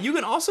 You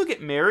can also get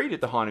married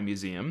at the Haunted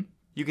Museum.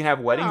 You can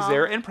have weddings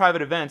there and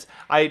private events.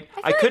 I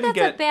couldn't like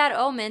that's a bad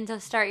omen to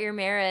start your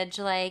marriage.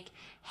 Like,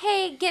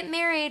 hey, get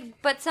married,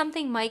 but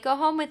something might go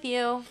home with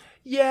you.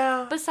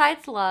 Yeah.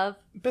 Besides love,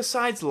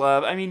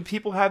 I mean,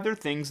 people have their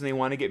things and they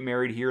want to get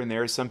married here and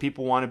there. Some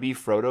people want to be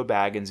Frodo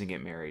Baggins and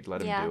get married.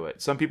 Let them do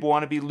it. Some people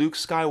want to be Luke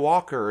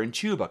Skywalker and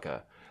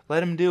Chewbacca.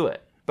 Let them do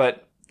it.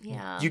 But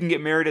you can get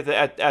married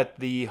at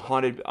the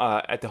Haunted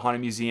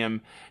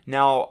Museum.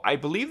 Now, I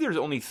believe there's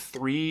only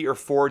 3 or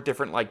 4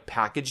 different like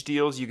package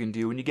deals you can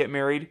do when you get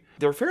married.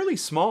 They're fairly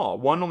small.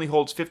 One only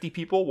holds 50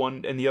 people,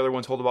 and the other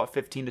ones hold about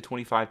 15 to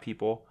 25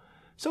 people.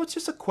 So it's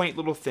just a quaint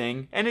little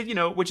thing, and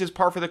it, which is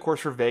par for the course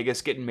for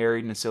Vegas, getting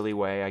married in a silly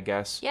way, I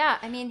guess. Yeah,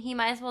 I mean, he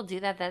might as well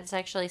do that. That's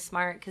actually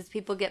smart because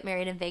people get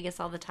married in Vegas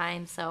all the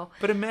time. So,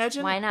 but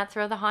imagine, why not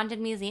throw the Haunted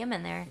Museum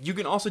in there? You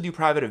can also do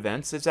private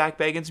events at Zach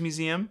Bagans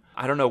Museum.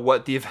 I don't know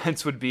what the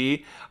events would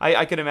be.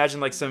 I could imagine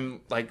like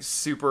some like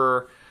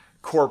super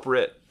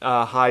corporate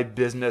high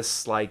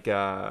business like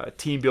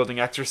team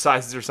building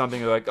exercises or something.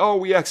 They're like, oh,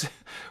 we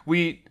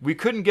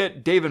couldn't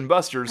get Dave and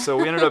Buster's, so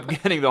we ended up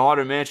getting the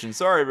Haunted Mansion.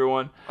 Sorry,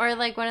 everyone. Or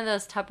like one of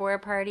those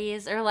Tupperware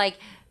parties, or like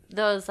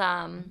those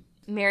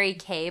Mary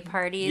Kay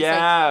parties.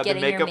 Yeah, like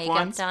getting the makeup your makeup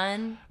ones.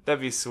 done.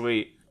 That'd be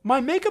sweet. My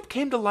makeup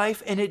came to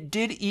life and it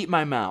did eat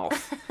my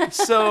mouth.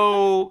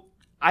 So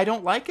I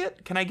don't like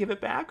it. Can I give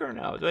it back or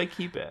no? Do I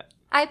keep it?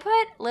 I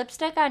put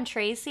lipstick on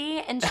Tracy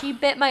and she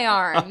bit my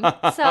arm.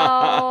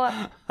 So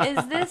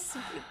is this,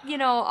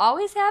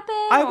 always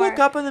happen? I woke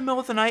up in the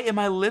middle of the night and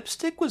my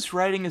lipstick was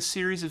writing a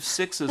series of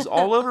 6s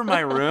all over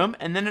my room.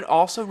 And then it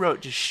also wrote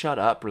just shut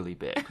up really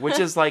big, which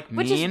is like mean.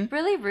 Which is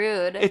really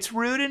rude. It's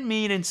rude and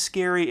mean and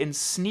scary and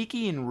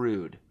sneaky and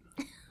rude.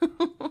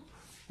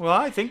 Well,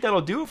 I think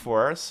that'll do it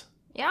for us.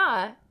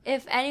 Yeah.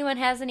 If anyone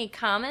has any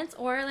comments,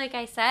 or like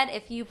I said,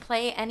 if you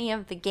play any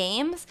of the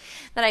games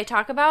that I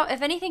talk about,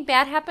 if anything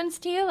bad happens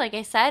to you, like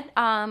I said,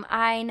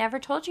 I never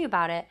told you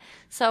about it.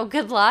 So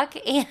good luck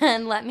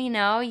and let me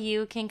know.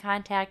 You can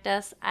contact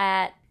us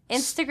at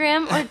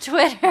Instagram or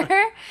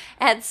Twitter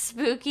at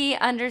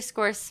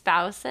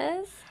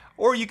spooky_spouses.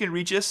 Or you can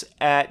reach us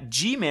at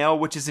Gmail,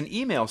 which is an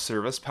email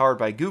service powered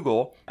by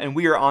Google. And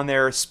we are on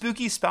there,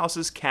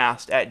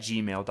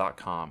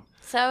 spookyspousescast@gmail.com.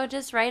 So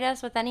just write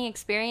us with any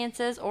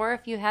experiences, or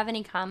if you have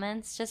any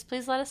comments, just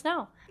please let us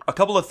know. A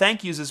couple of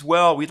thank yous as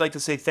well. We'd like to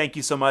say thank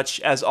you so much,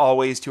 as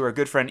always, to our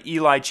good friend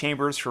Eli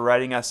Chambers for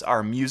writing us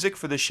our music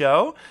for the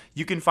show.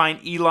 You can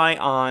find Eli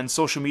on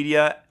social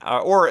media,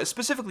 or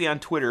specifically on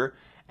Twitter,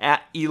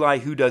 at Eli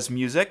Who Does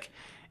Music.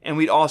 And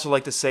we'd also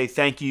like to say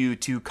thank you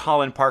to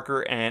Colin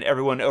Parker and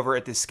everyone over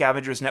at the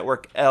Scavengers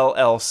Network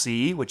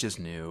LLC, which is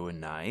new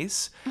and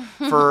nice,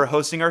 for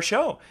hosting our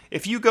show.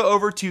 If you go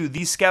over to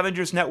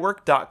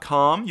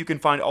thescavengersnetwork.com, you can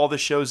find all the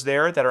shows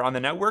there that are on the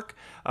network.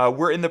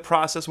 We're in the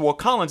process,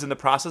 Colin's in the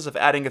process of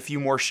adding a few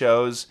more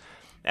shows.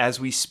 as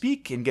we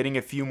speak and getting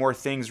a few more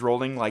things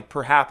rolling, like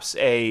perhaps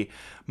a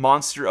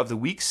Monster of the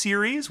Week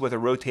series with a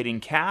rotating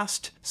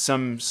cast,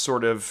 some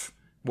sort of,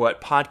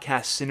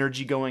 podcast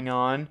synergy going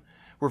on.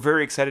 We're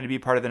very excited to be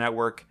part of the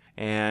network,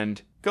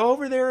 and go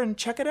over there and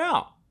check it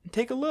out and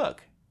take a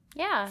look.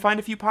 Yeah. Find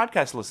a few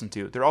podcasts to listen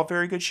to. They're all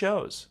very good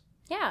shows.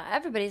 Yeah,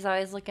 everybody's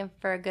always looking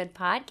for a good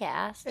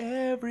podcast.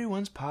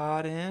 Everyone's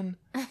podding.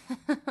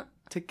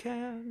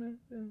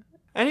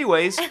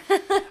 Anyways,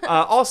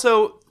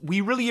 also,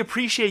 we really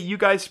appreciate you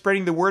guys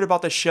spreading the word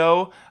about the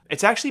show.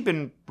 It's actually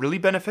been really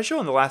beneficial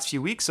in the last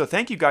few weeks, so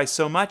thank you guys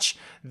so much.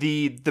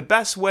 The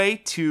best way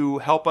to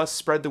help us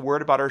spread the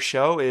word about our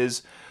show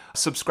is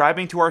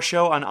subscribing to our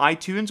show on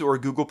iTunes or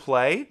Google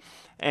Play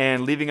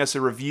and leaving us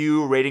a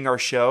review, rating our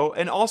show.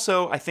 And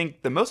also, I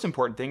think the most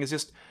important thing is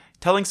just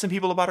telling some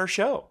people about our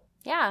show.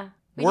 Yeah.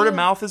 Word of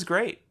mouth is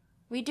great.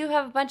 We do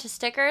have a bunch of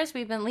stickers.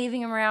 We've been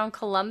leaving them around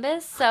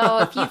Columbus. So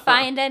if you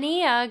find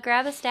any,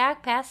 grab a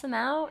stack, pass them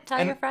out,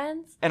 tell your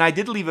friends. And I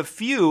did leave a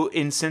few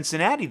in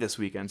Cincinnati this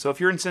weekend. So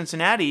if you're in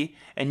Cincinnati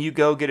and you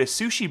go get a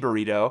sushi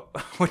burrito,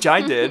 which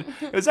I did,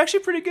 it was actually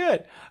pretty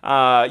good.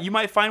 You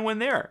might find one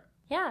there.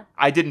 Yeah.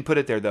 I didn't put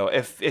it there, though.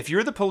 If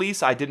you're the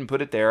police, I didn't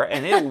put it there.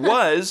 And it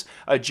was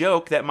a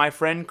joke that my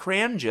friend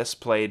Cran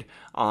just played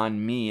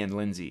on me and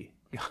Lindsay.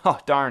 Oh,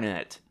 darn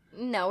it.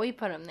 No, we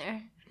put them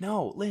there.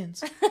 No,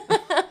 Linz.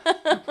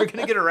 We're going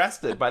to get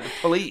arrested by the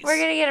police. We're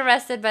going to get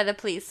arrested by the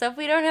police. So if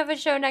we don't have a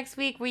show next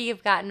week,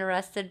 we've gotten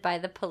arrested by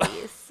the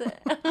police.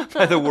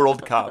 By the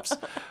world cops.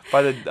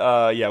 By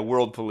the,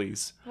 world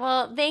police.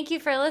 Well, thank you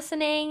for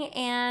listening,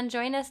 and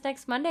join us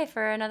next Monday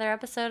for another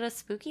episode of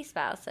Spooky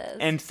Spouses.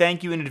 And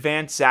thank you in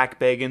advance, Zach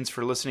Bagans,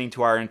 for listening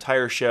to our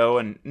entire show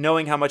and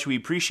knowing how much we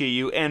appreciate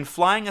you and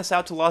flying us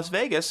out to Las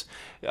Vegas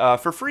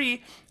for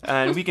free.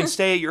 And we can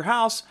stay at your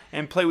house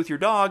and play with your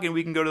dog, and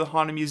we can go to the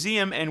Haunted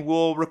Museum, and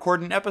we'll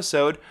record an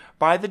episode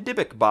by the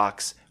Dybbuk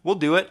box. We'll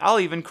do it. I'll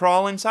even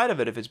crawl inside of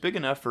it if it's big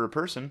enough for a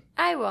person.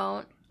 I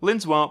won't.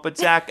 Linz won't, but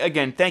Zach,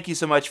 again, thank you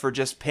so much for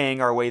just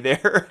paying our way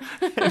there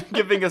and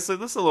giving us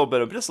just a little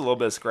bit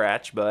of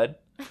scratch, bud.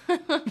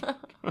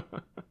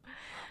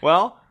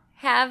 Well,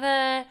 have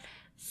a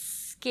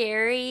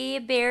scary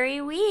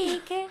berry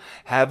week.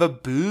 Have a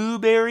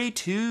booberry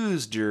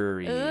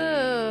Tuesday.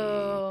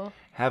 Ooh.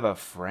 Have a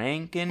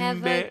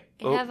Frankenberry.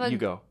 You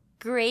go.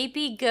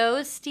 Grapey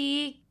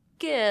ghosty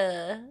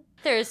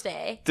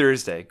Thursday.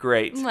 Thursday,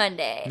 great.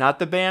 Monday. Not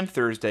the band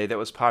Thursday that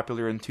was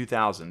popular in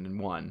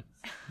 2001,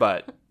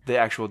 but the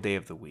actual day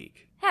of the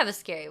week. Have a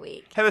scary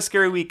week. Have a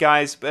scary week,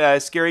 guys.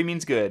 Scary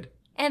means good.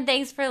 And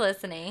thanks for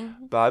listening.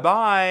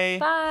 Bye-bye.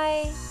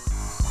 Bye.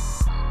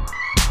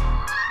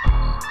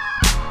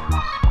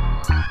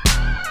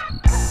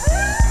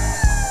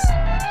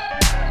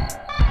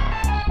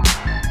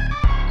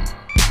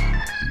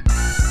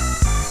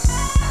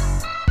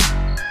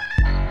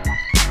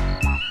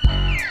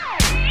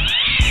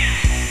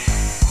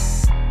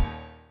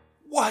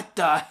 What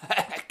the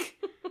heck?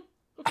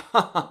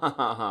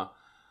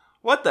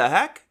 What the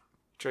heck?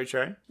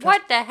 Trey?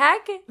 What the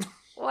heck?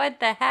 What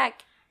the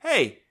heck?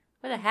 Hey.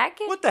 What the heck?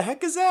 What the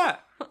heck is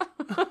that?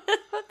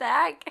 What the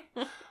heck?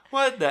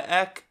 What the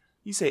heck?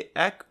 You say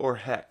eck or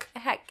heck?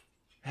 Heck.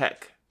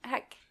 Heck.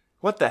 Heck.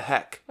 What the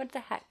heck? What the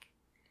heck?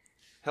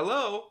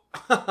 Hello?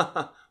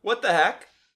 What the heck?